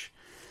 which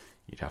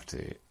you'd have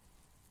to,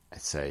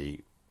 I'd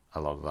say a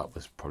lot of that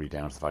was probably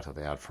down to the fact that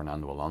they had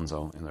Fernando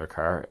Alonso in their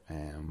car,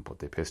 but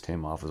they pissed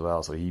him off as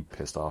well, so he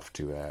pissed off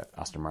to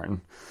Aston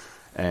Martin.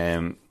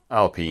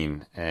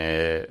 Alpine,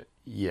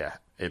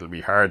 it'll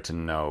be hard to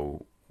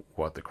know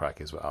what the crack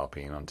is with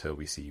Alpine until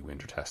we see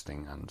winter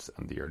testing and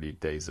the early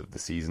days of the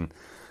season.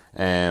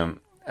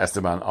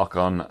 Esteban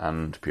Ocon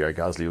and Pierre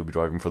Gasly will be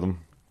driving for them.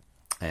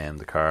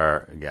 The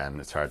car, again,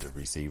 it's hard to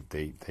receive.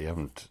 They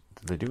haven't.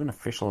 Did they do an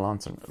official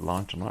launch?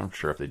 I'm not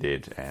sure if they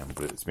did,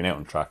 but it's been out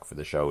on track for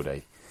the show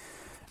day.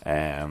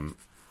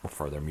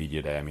 for their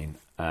media day. I mean,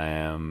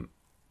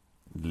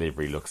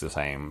 livery looks the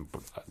same,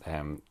 but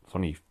there's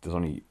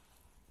only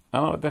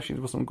oh, actually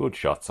there was some good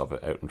shots of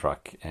it out on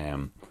track.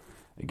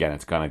 Again,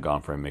 it's kind of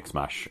gone for a mix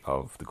mash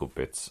of the good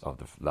bits of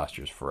the last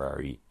year's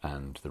Ferrari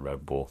and the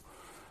Red Bull.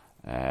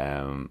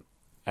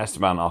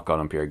 Esteban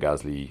Ocon and Pierre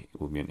Gasly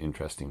will be an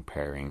interesting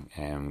pairing.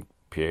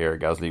 Pierre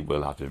Gasly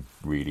will have to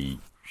really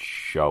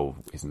show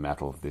his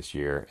mettle this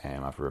year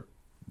after a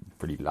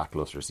pretty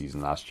lackluster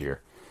season last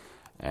year.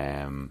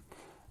 And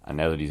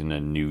now that he's in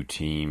a new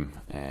team,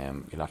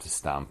 he'll have to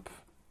stamp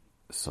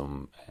out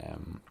some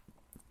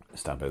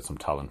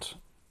talent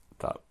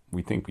that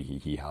we think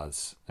he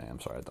has. I'm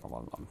sorry, I don't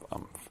know.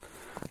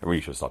 I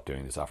really should stop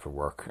doing this after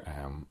work.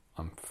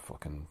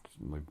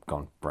 We've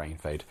gone brain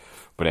fade.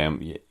 But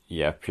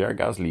Pierre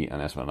Gasly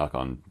and Esteban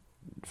Ocon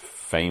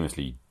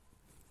famously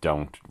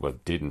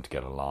didn't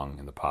get along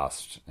in the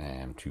past.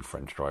 Two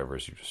French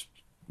drivers who just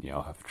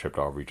have tripped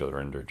over each other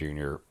in their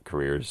junior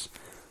careers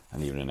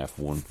and even in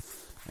F1,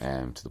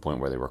 to the point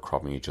where they were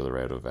cropping each other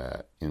out of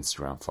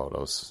Instagram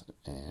photos.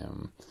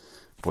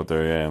 But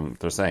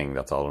they're saying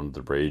that's all under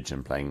the bridge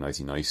and playing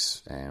nicey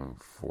nice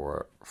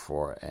for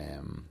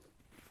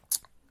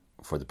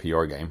the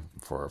PR game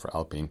for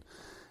Alpine.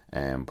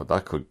 But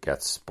that could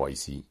get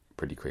spicy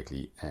pretty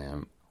quickly.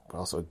 But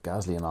also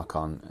Gasly and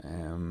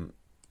Ocon,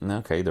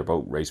 okay, they're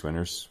both race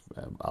winners,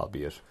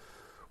 albeit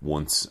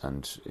once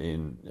and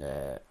in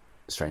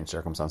strange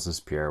circumstances.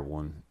 Pierre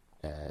won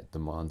the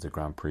Monza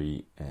Grand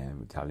Prix,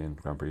 Italian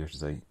Grand Prix I should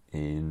say,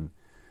 in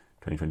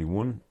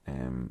 2021,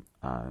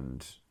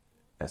 and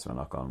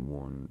Esteban Ocon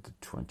won the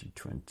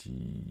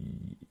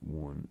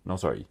 2021. No,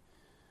 sorry.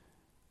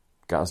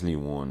 Gasly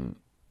won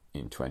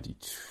in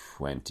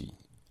 2020,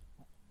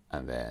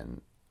 and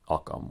then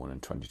Ocon won in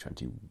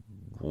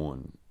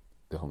 2021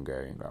 the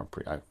Hungarian Grand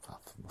Prix. My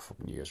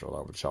fucking years are all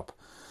over the shop.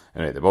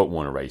 Anyway, they both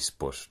won a race,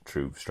 but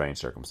through strange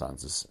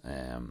circumstances.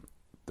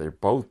 They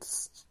both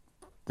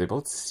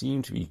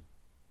seem to be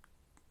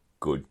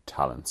good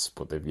talents,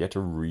 but they've yet to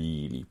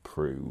really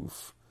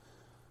prove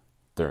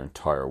their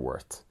entire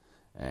worth.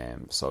 For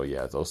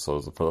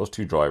those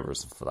two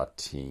drivers for that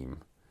team,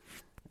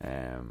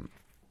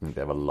 they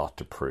have a lot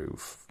to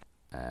prove.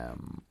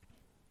 And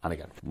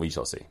again, we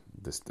shall see.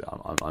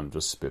 I'm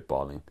just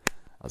spitballing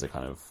as a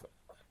kind of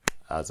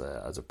as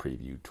a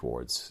preview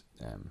towards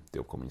the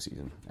upcoming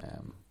season.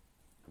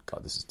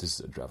 God, this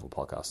is a dreadful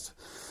podcast.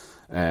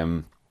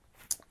 And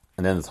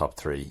then the top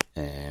three.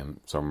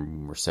 So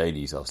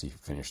Mercedes obviously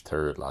finished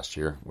third last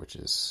year, which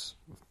is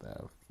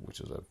a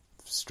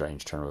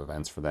strange turn of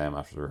events for them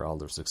after all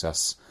their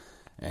success.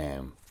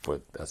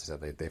 But as I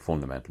said, they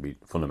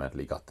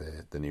fundamentally got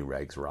the new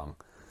regs wrong.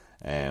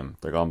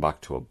 They're going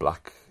back to a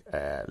black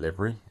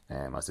livery,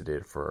 as they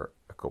did for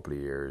a couple of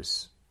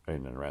years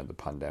in and around the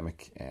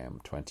pandemic,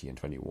 20 and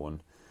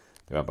 21.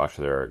 They went back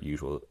to their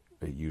usual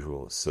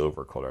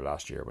silver colour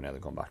last year, but now they're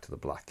going back to the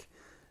black.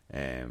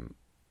 I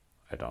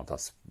don't know if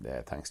that's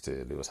thanks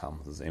to Lewis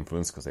Hamilton's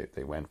influence, because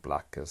they went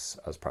black as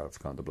part of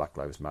kind of the Black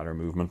Lives Matter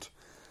movement,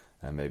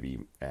 and maybe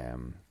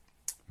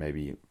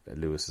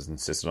Lewis has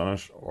insisted on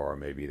it, or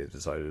maybe they've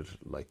decided,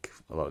 like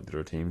a lot of the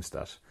other teams,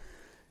 that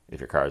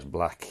if your car is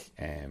black,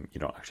 you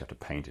don't actually have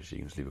to paint it. You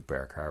can just leave it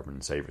bare carbon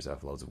and save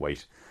yourself loads of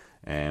weight.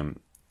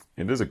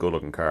 It is a good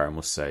looking car, I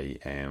must say.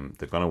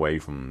 They've gone away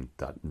from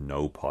that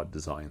no pod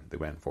design they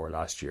went for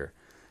last year.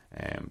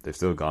 They've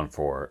still gone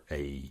for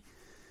a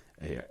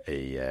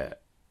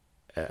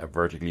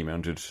vertically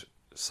mounted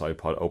side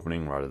pod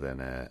opening rather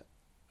than a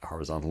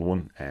horizontal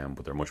one.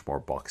 But they're much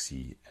more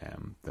boxy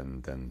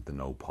than the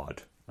no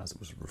pod, as it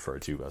was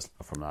referred to as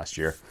from last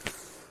year.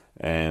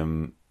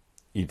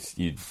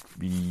 You'd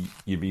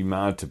be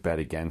mad to bet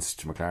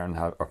against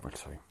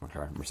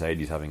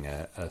Mercedes having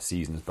a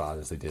season as bad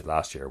as they did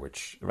last year,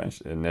 which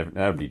eventually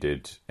inevitably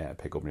did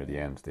pick up near the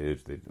end.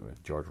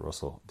 George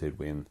Russell did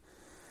win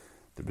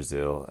the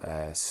Brazil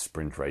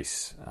sprint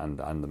race and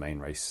the main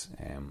race,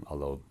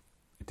 although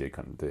it did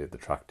the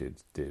track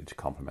did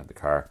complement the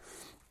car.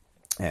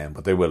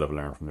 But they will have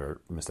learned from their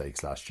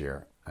mistakes last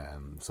year.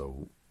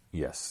 So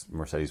yes,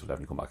 Mercedes will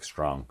definitely come back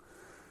strong.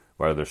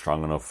 Whether they're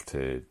strong enough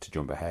to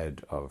jump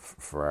ahead of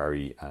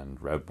Ferrari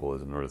and Red Bull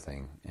is another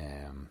thing.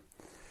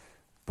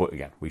 But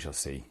again, we shall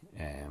see.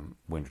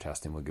 Winter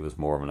testing will give us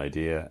more of an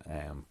idea.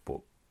 But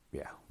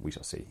yeah, we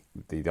shall see.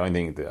 The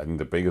only thing, I think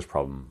the biggest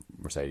problem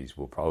Mercedes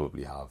will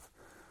probably have,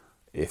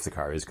 if the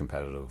car is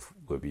competitive,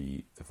 will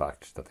be the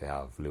fact that they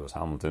have Lewis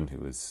Hamilton,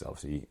 who is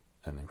obviously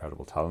an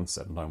incredible talent,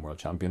 7-time world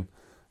champion,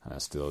 and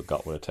has still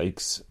got what it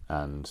takes.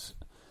 And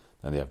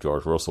then they have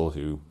George Russell,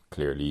 who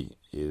clearly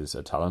is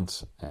a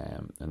talent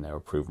and now a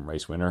proven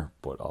race winner,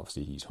 but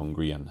obviously he's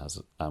hungry and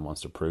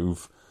wants to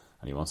prove,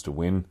 and he wants to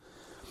win.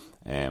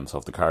 So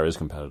if the car is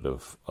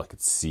competitive, I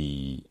could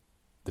see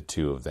the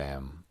two of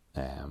them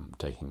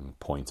taking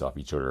points off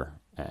each other,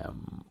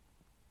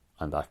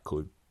 and that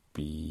could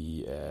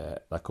be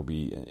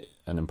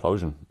an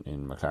implosion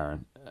in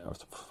McLaren.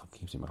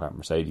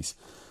 Mercedes.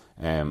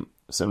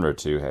 Similar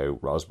to how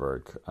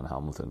Rosberg and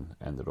Hamilton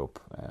ended up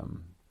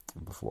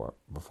before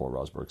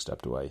Rosberg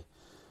stepped away.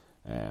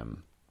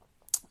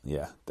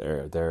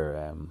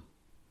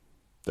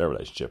 Their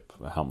relationship,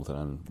 Hamilton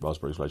and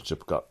Rosberg's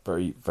relationship, got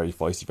very, very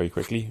feisty very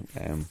quickly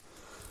when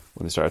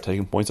they started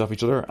taking points off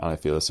each other, and I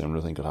feel a similar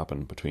thing could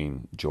happen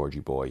between Georgie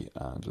Boy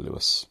and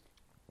Lewis.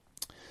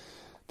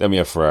 Then we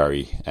have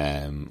Ferrari,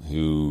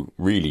 who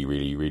really,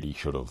 really, really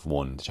should have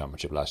won the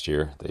championship last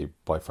year. They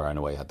by far and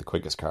away had the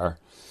quickest car.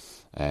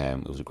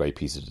 It was a great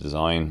piece of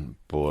design,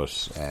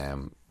 but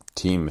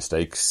team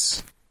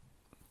mistakes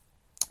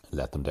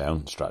let them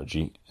down.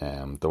 Strategy.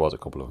 There was a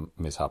couple of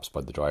mishaps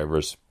by the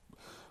drivers,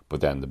 but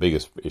then the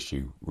biggest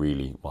issue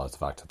really was the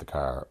fact that the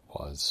car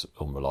was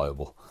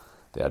unreliable.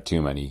 They had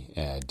too many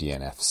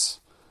DNFs.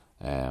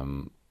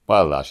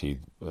 Well, actually,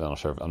 I'm not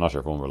sure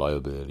if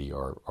unreliability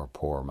or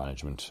poor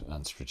management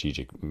and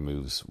strategic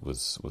moves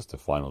was the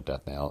final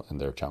death nail in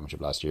their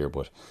championship last year.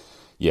 But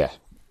yeah,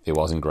 it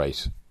wasn't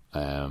great.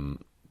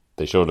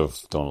 They should have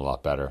done a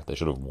lot better. They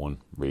should have won,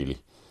 really.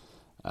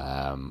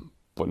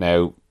 But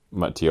now,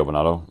 Matteo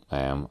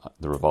Binotto,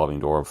 the revolving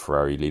door of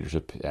Ferrari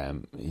leadership,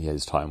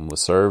 his time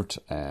was served,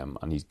 and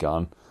he's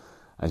gone.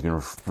 And he's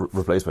been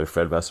replaced by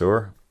Fred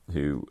Vasseur,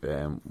 who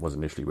was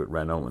initially with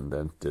Renault and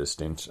then did a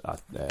stint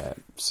at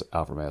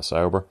Alfa Romeo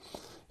Sauber.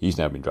 He's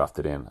now been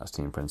drafted in as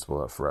team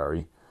principal at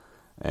Ferrari.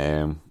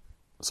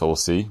 So we'll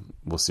see.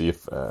 We'll see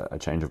if a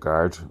change of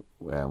guard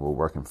will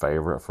work in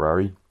favour at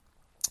Ferrari.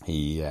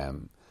 He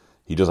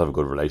does have a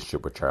good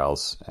relationship with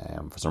Charles.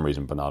 For some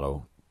reason,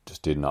 Binotto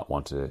just did not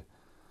want to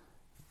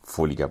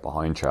fully get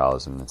behind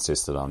Charles and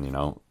insisted on,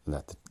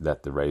 let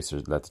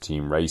the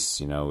team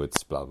race.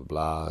 It's blah blah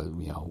blah.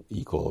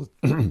 Equal.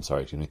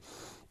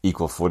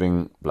 Equal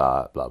footing.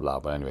 Blah blah blah.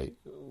 But anyway,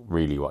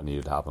 really, what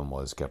needed to happen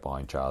was get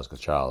behind Charles,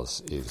 because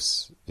Charles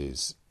is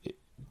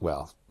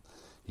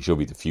he should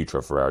be the future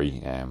of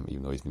Ferrari.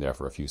 Even though he's been there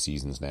for a few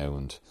seasons now,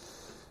 and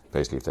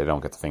basically, if they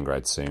don't get the finger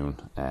out soon,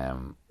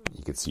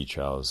 you could see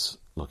Charles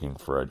looking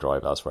for a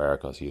drive elsewhere,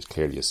 because he is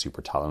clearly a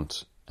super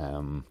talent.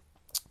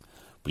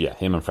 But yeah,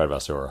 him and Fred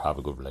Vasseur have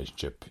a good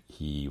relationship.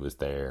 He was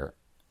there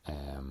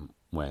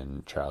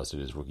when Charles did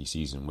his rookie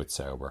season with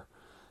Sauber,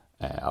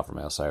 Alfa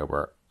Romeo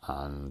Sauber,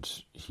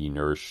 and he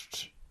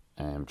nourished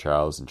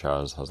Charles, and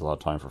Charles has a lot of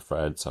time for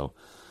Fred. So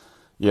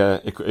yeah,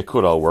 it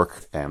could all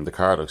work. The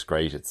car looks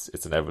great.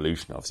 It's an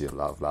evolution, obviously,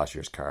 of last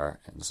year's car,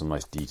 and there's some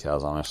nice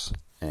details on it.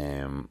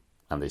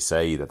 And they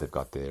say that they've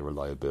got the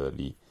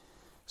reliability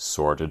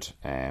sorted,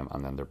 and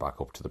then they're back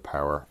up to the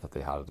power that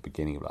they had at the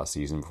beginning of last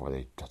season before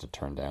they had to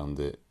turn down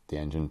the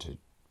engine to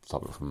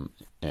stop it from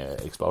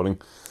exploding.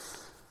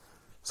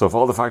 So if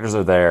all the factors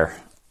are there,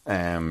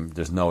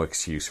 there's no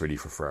excuse really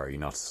for Ferrari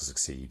not to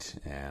succeed.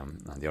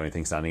 And the only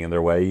thing standing in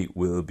their way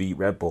will be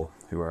Red Bull,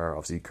 who are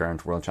obviously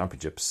current world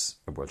champions.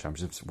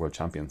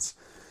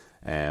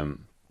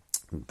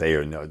 They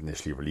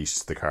initially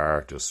released the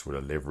car just with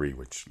a livery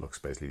which looks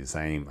basically the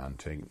same, and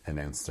to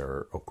announce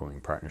their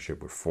upcoming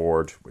partnership with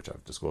Ford, which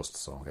I've discussed,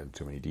 so I won't get into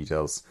too many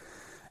details.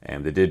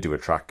 They did do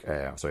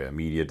a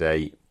media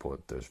day,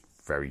 but there's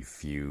very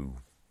few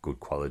good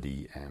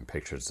quality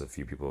pictures. A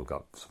few people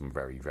got some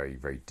very, very,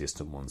 very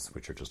distant ones,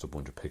 which are just a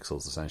bunch of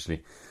pixels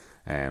essentially.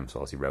 So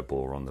obviously Red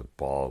Bull run the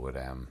ball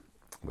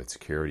with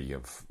security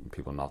of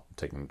people not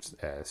taking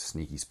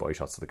sneaky spy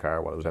shots of the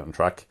car while it was out on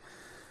track.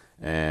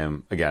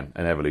 Again,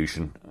 an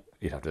evolution,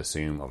 you'd have to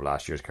assume, of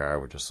last year's car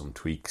with just some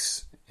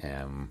tweaks.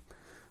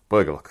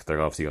 But look,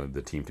 they're obviously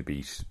the team to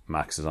beat.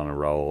 Max is on a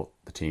roll,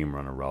 the team are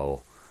on a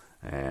roll.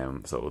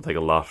 So it will take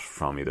a lot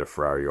from either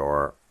Ferrari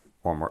or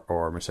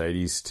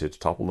Mercedes to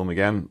topple them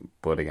again.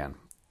 But again,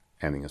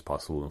 anything is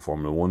possible in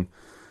Formula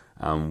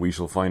 1. We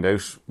shall find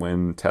out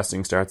when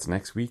testing starts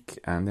next week,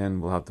 and then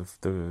we'll have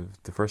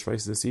the first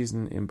race of the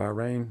season in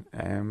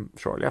Bahrain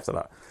shortly after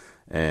that.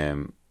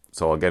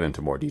 So I'll get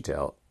into more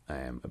detail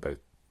about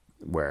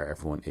where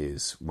everyone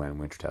is when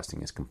winter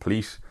testing is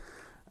complete,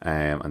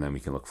 and then we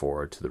can look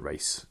forward to the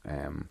race.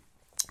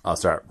 I'll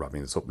start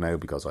wrapping this up now,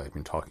 because I've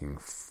been talking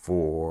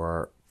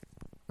for,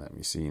 let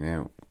me see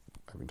now,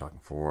 I've been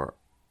talking for,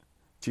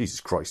 Jesus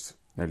Christ,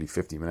 nearly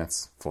 50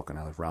 minutes. Fucking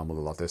hell, I've rambled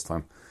a lot this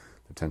time.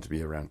 They tend to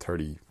be around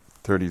 30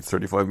 to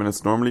 35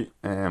 minutes normally.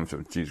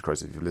 So Jesus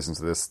Christ, if you listen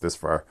to this thus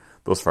far,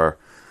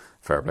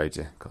 fair play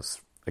to you,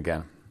 because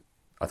again,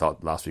 I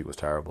thought last week was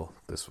terrible.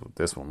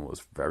 This one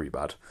was very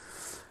bad.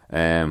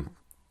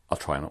 I'll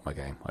try and up my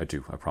game. I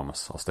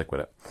promise. I'll stick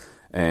with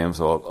it.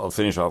 So I'll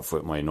finish off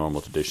with my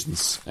normal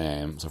traditions.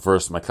 So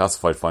first, my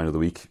classified find of the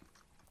week.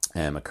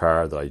 A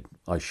car that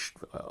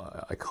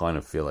I kind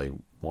of feel I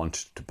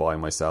want to buy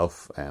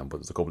myself, but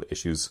there's a couple of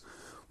issues.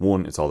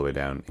 One, it's all the way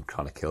down in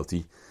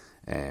Clonakilty,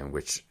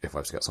 which, if I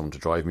was to get someone to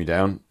drive me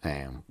down,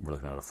 we're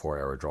looking at a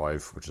 4-hour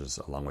drive, which is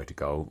a long way to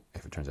go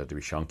if it turns out to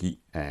be shonky.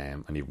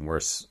 And even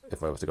worse,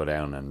 if I was to go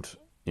down and,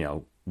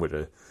 with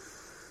a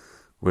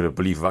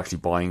belief of actually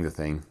buying the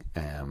thing,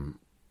 and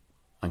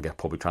get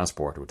public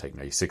transport, it would take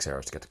nearly 6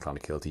 hours to get to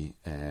Clonakilty.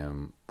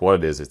 But what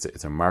it is,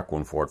 it's a Mark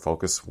 1 Ford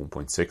Focus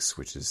 1.6,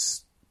 which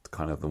is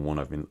kind of the one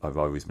I've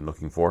always been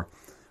looking for.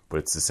 but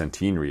it's the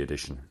centenary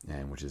edition,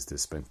 which is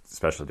this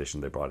special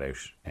edition they brought out.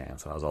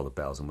 So it has all the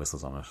bells and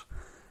whistles on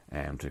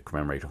it to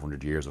commemorate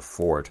 100 years of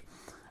Ford.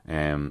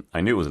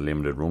 I knew it was a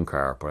limited run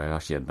car, but I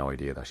actually had no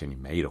idea they actually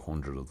only made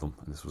 100 of them.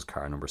 And this was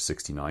car number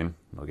 69,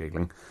 no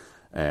giggling,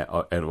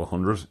 out of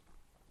 100.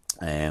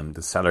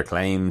 The seller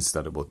claims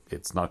that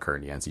it's not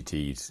currently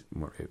NCT'd.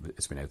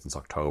 It's been out since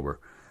October.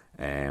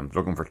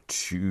 Looking for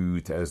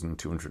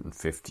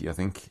 2,250, I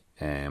think.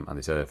 And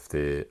they said if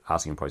the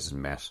asking price is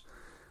met,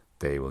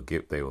 they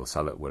will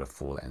sell it with a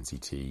full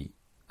NCT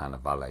and a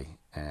valet.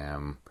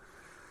 I'm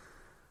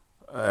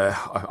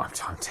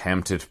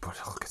tempted, but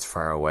look, it's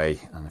far away,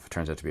 and if it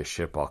turns out to be a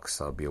shitbox,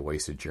 that'll be a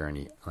wasted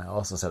journey. And I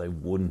also said I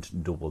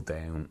wouldn't double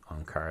down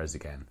on cars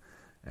again.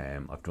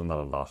 I've done that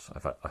a lot.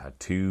 I had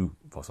 2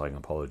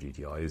 Volkswagen Polo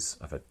GTIs.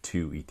 I've had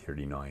 2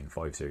 E39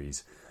 5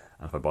 Series,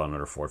 and if I bought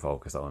another Ford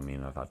Focus, that would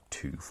mean I've had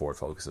 2 Ford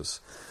Focuses.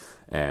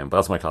 But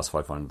that's my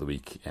classified find of the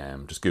week.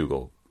 Just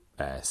Google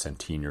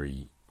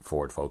Centenary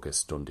Ford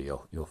Focus, done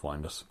deal. You'll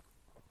find it.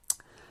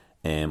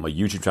 My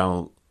YouTube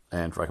channel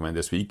to recommend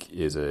this week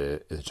is a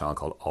channel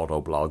called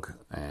Autoblog.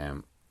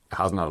 It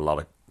hasn't had a lot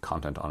of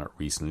content on it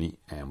recently,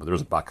 but there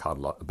is a back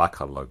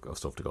catalogue of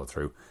stuff to go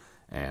through.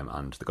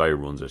 And the guy who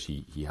runs it,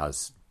 he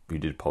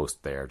did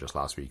post there just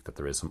last week that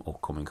there is some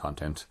upcoming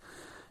content.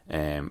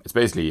 It's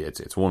basically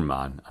it's one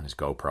man and his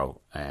GoPro,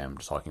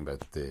 just talking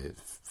about the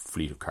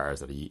fleet of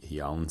cars that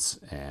he owns.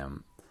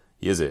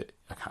 He is I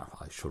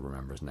should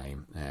remember his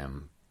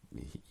name.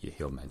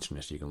 He'll mention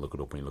it. You can look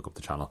it up when you look up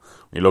the channel.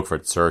 When you look for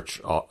it,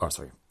 search.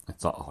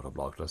 It's not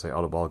Autoblog. Did I say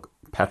Autoblog?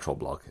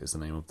 Petrolblog is the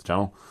name of the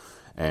channel.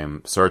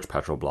 Search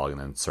Petrolblog and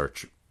then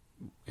search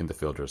in the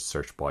filters.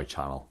 Search by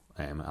channel.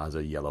 It has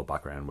a yellow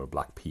background where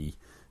black P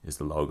is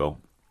the logo.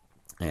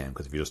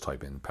 Because if you just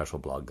type in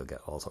Petrolblog, they'll get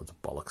all sorts of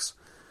bollocks.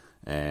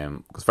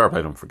 Because fair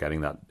play to them for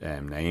getting that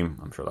name.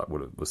 I'm sure that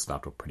was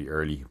snapped up pretty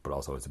early, but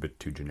also it's a bit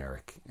too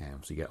generic.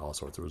 So you get all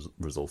sorts of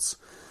results.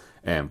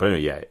 But anyway,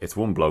 yeah, it's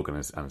one bloke and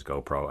his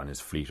GoPro and his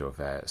fleet of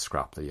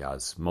scrap that he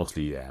has,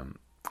 mostly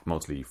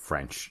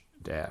French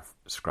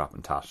scrap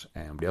and tat.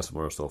 But he has some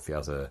other stuff. He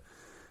has a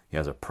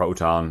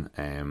Proton.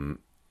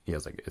 He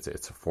has he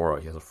has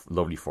a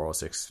lovely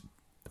 406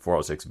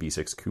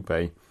 V6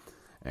 coupe.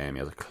 He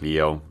has a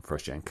Clio,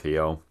 first gen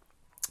Clio.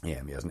 He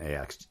has an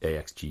AX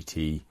GT.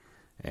 He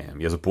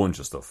has a bunch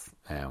of stuff.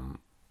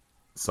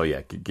 So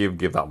yeah, give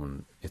that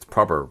one. It's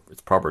proper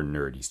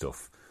nerdy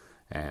stuff.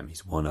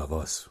 He's one of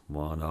us.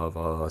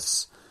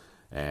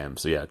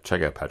 So yeah,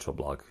 check out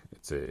Petrolblog.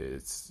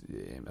 It's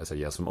I said,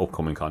 yeah, some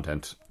upcoming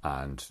content,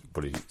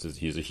 but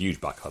he's a huge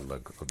back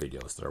catalogue of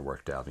videos that are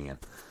worth delving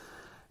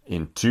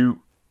into.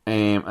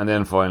 And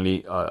then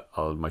finally,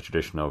 my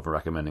tradition of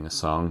recommending a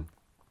song.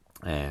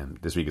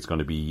 This week it's going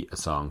to be a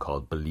song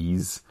called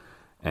Belize.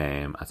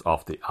 It's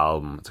off the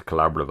album. It's a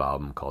collaborative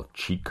album called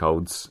Cheat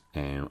Codes.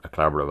 A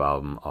collaborative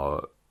album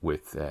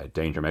with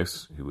Danger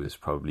Mouse, who is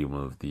probably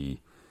one of the,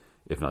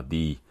 if not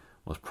the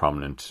most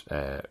prominent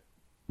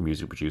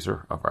music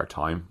producer of our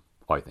time,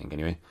 I think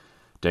anyway.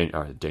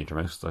 Danger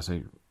Mouse, did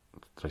I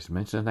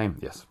mention his name?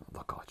 Yes.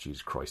 Oh God,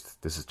 Jesus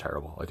Christ, this is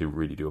terrible. I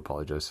really do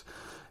apologise.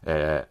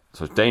 So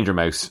it's Danger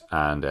Mouse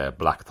and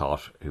Black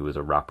Thought, who is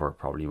a rapper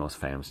probably most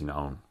famously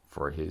known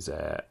for his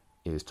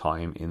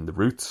time in The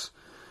Roots.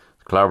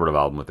 It's a collaborative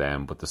album with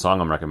them, but the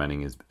song I'm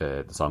recommending is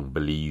the song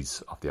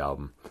Belize off the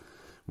album,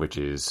 which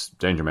is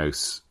Danger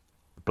Mouse,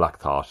 Black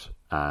Thought,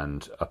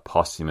 and a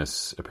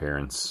posthumous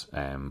appearance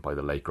by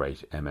the late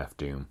great MF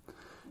Doom,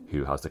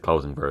 who has the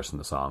closing verse in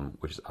the song,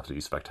 which is absolutely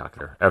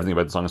spectacular. Everything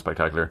about the song is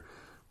spectacular,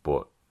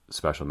 but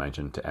special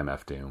mention to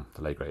MF Doom,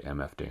 the late great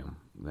MF Doom.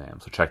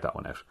 So check that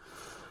one out.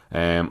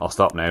 I'll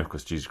stop now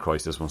because Jesus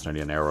Christ, this one's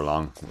nearly an hour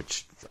long,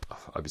 which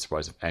I'd be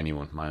surprised if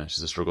anyone manages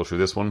to struggle through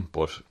this one.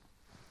 But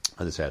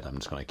as I said, I'm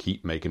just going to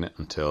keep making it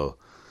until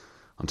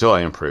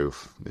I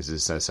improve. This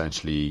is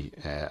essentially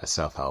a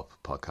self-help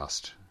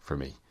podcast for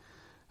me.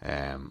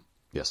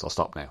 Yes, I'll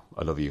stop now.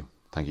 I love you.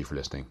 Thank you for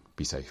listening.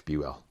 Be safe. Be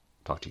well.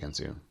 Talk to you again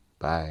soon.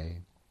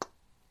 Bye.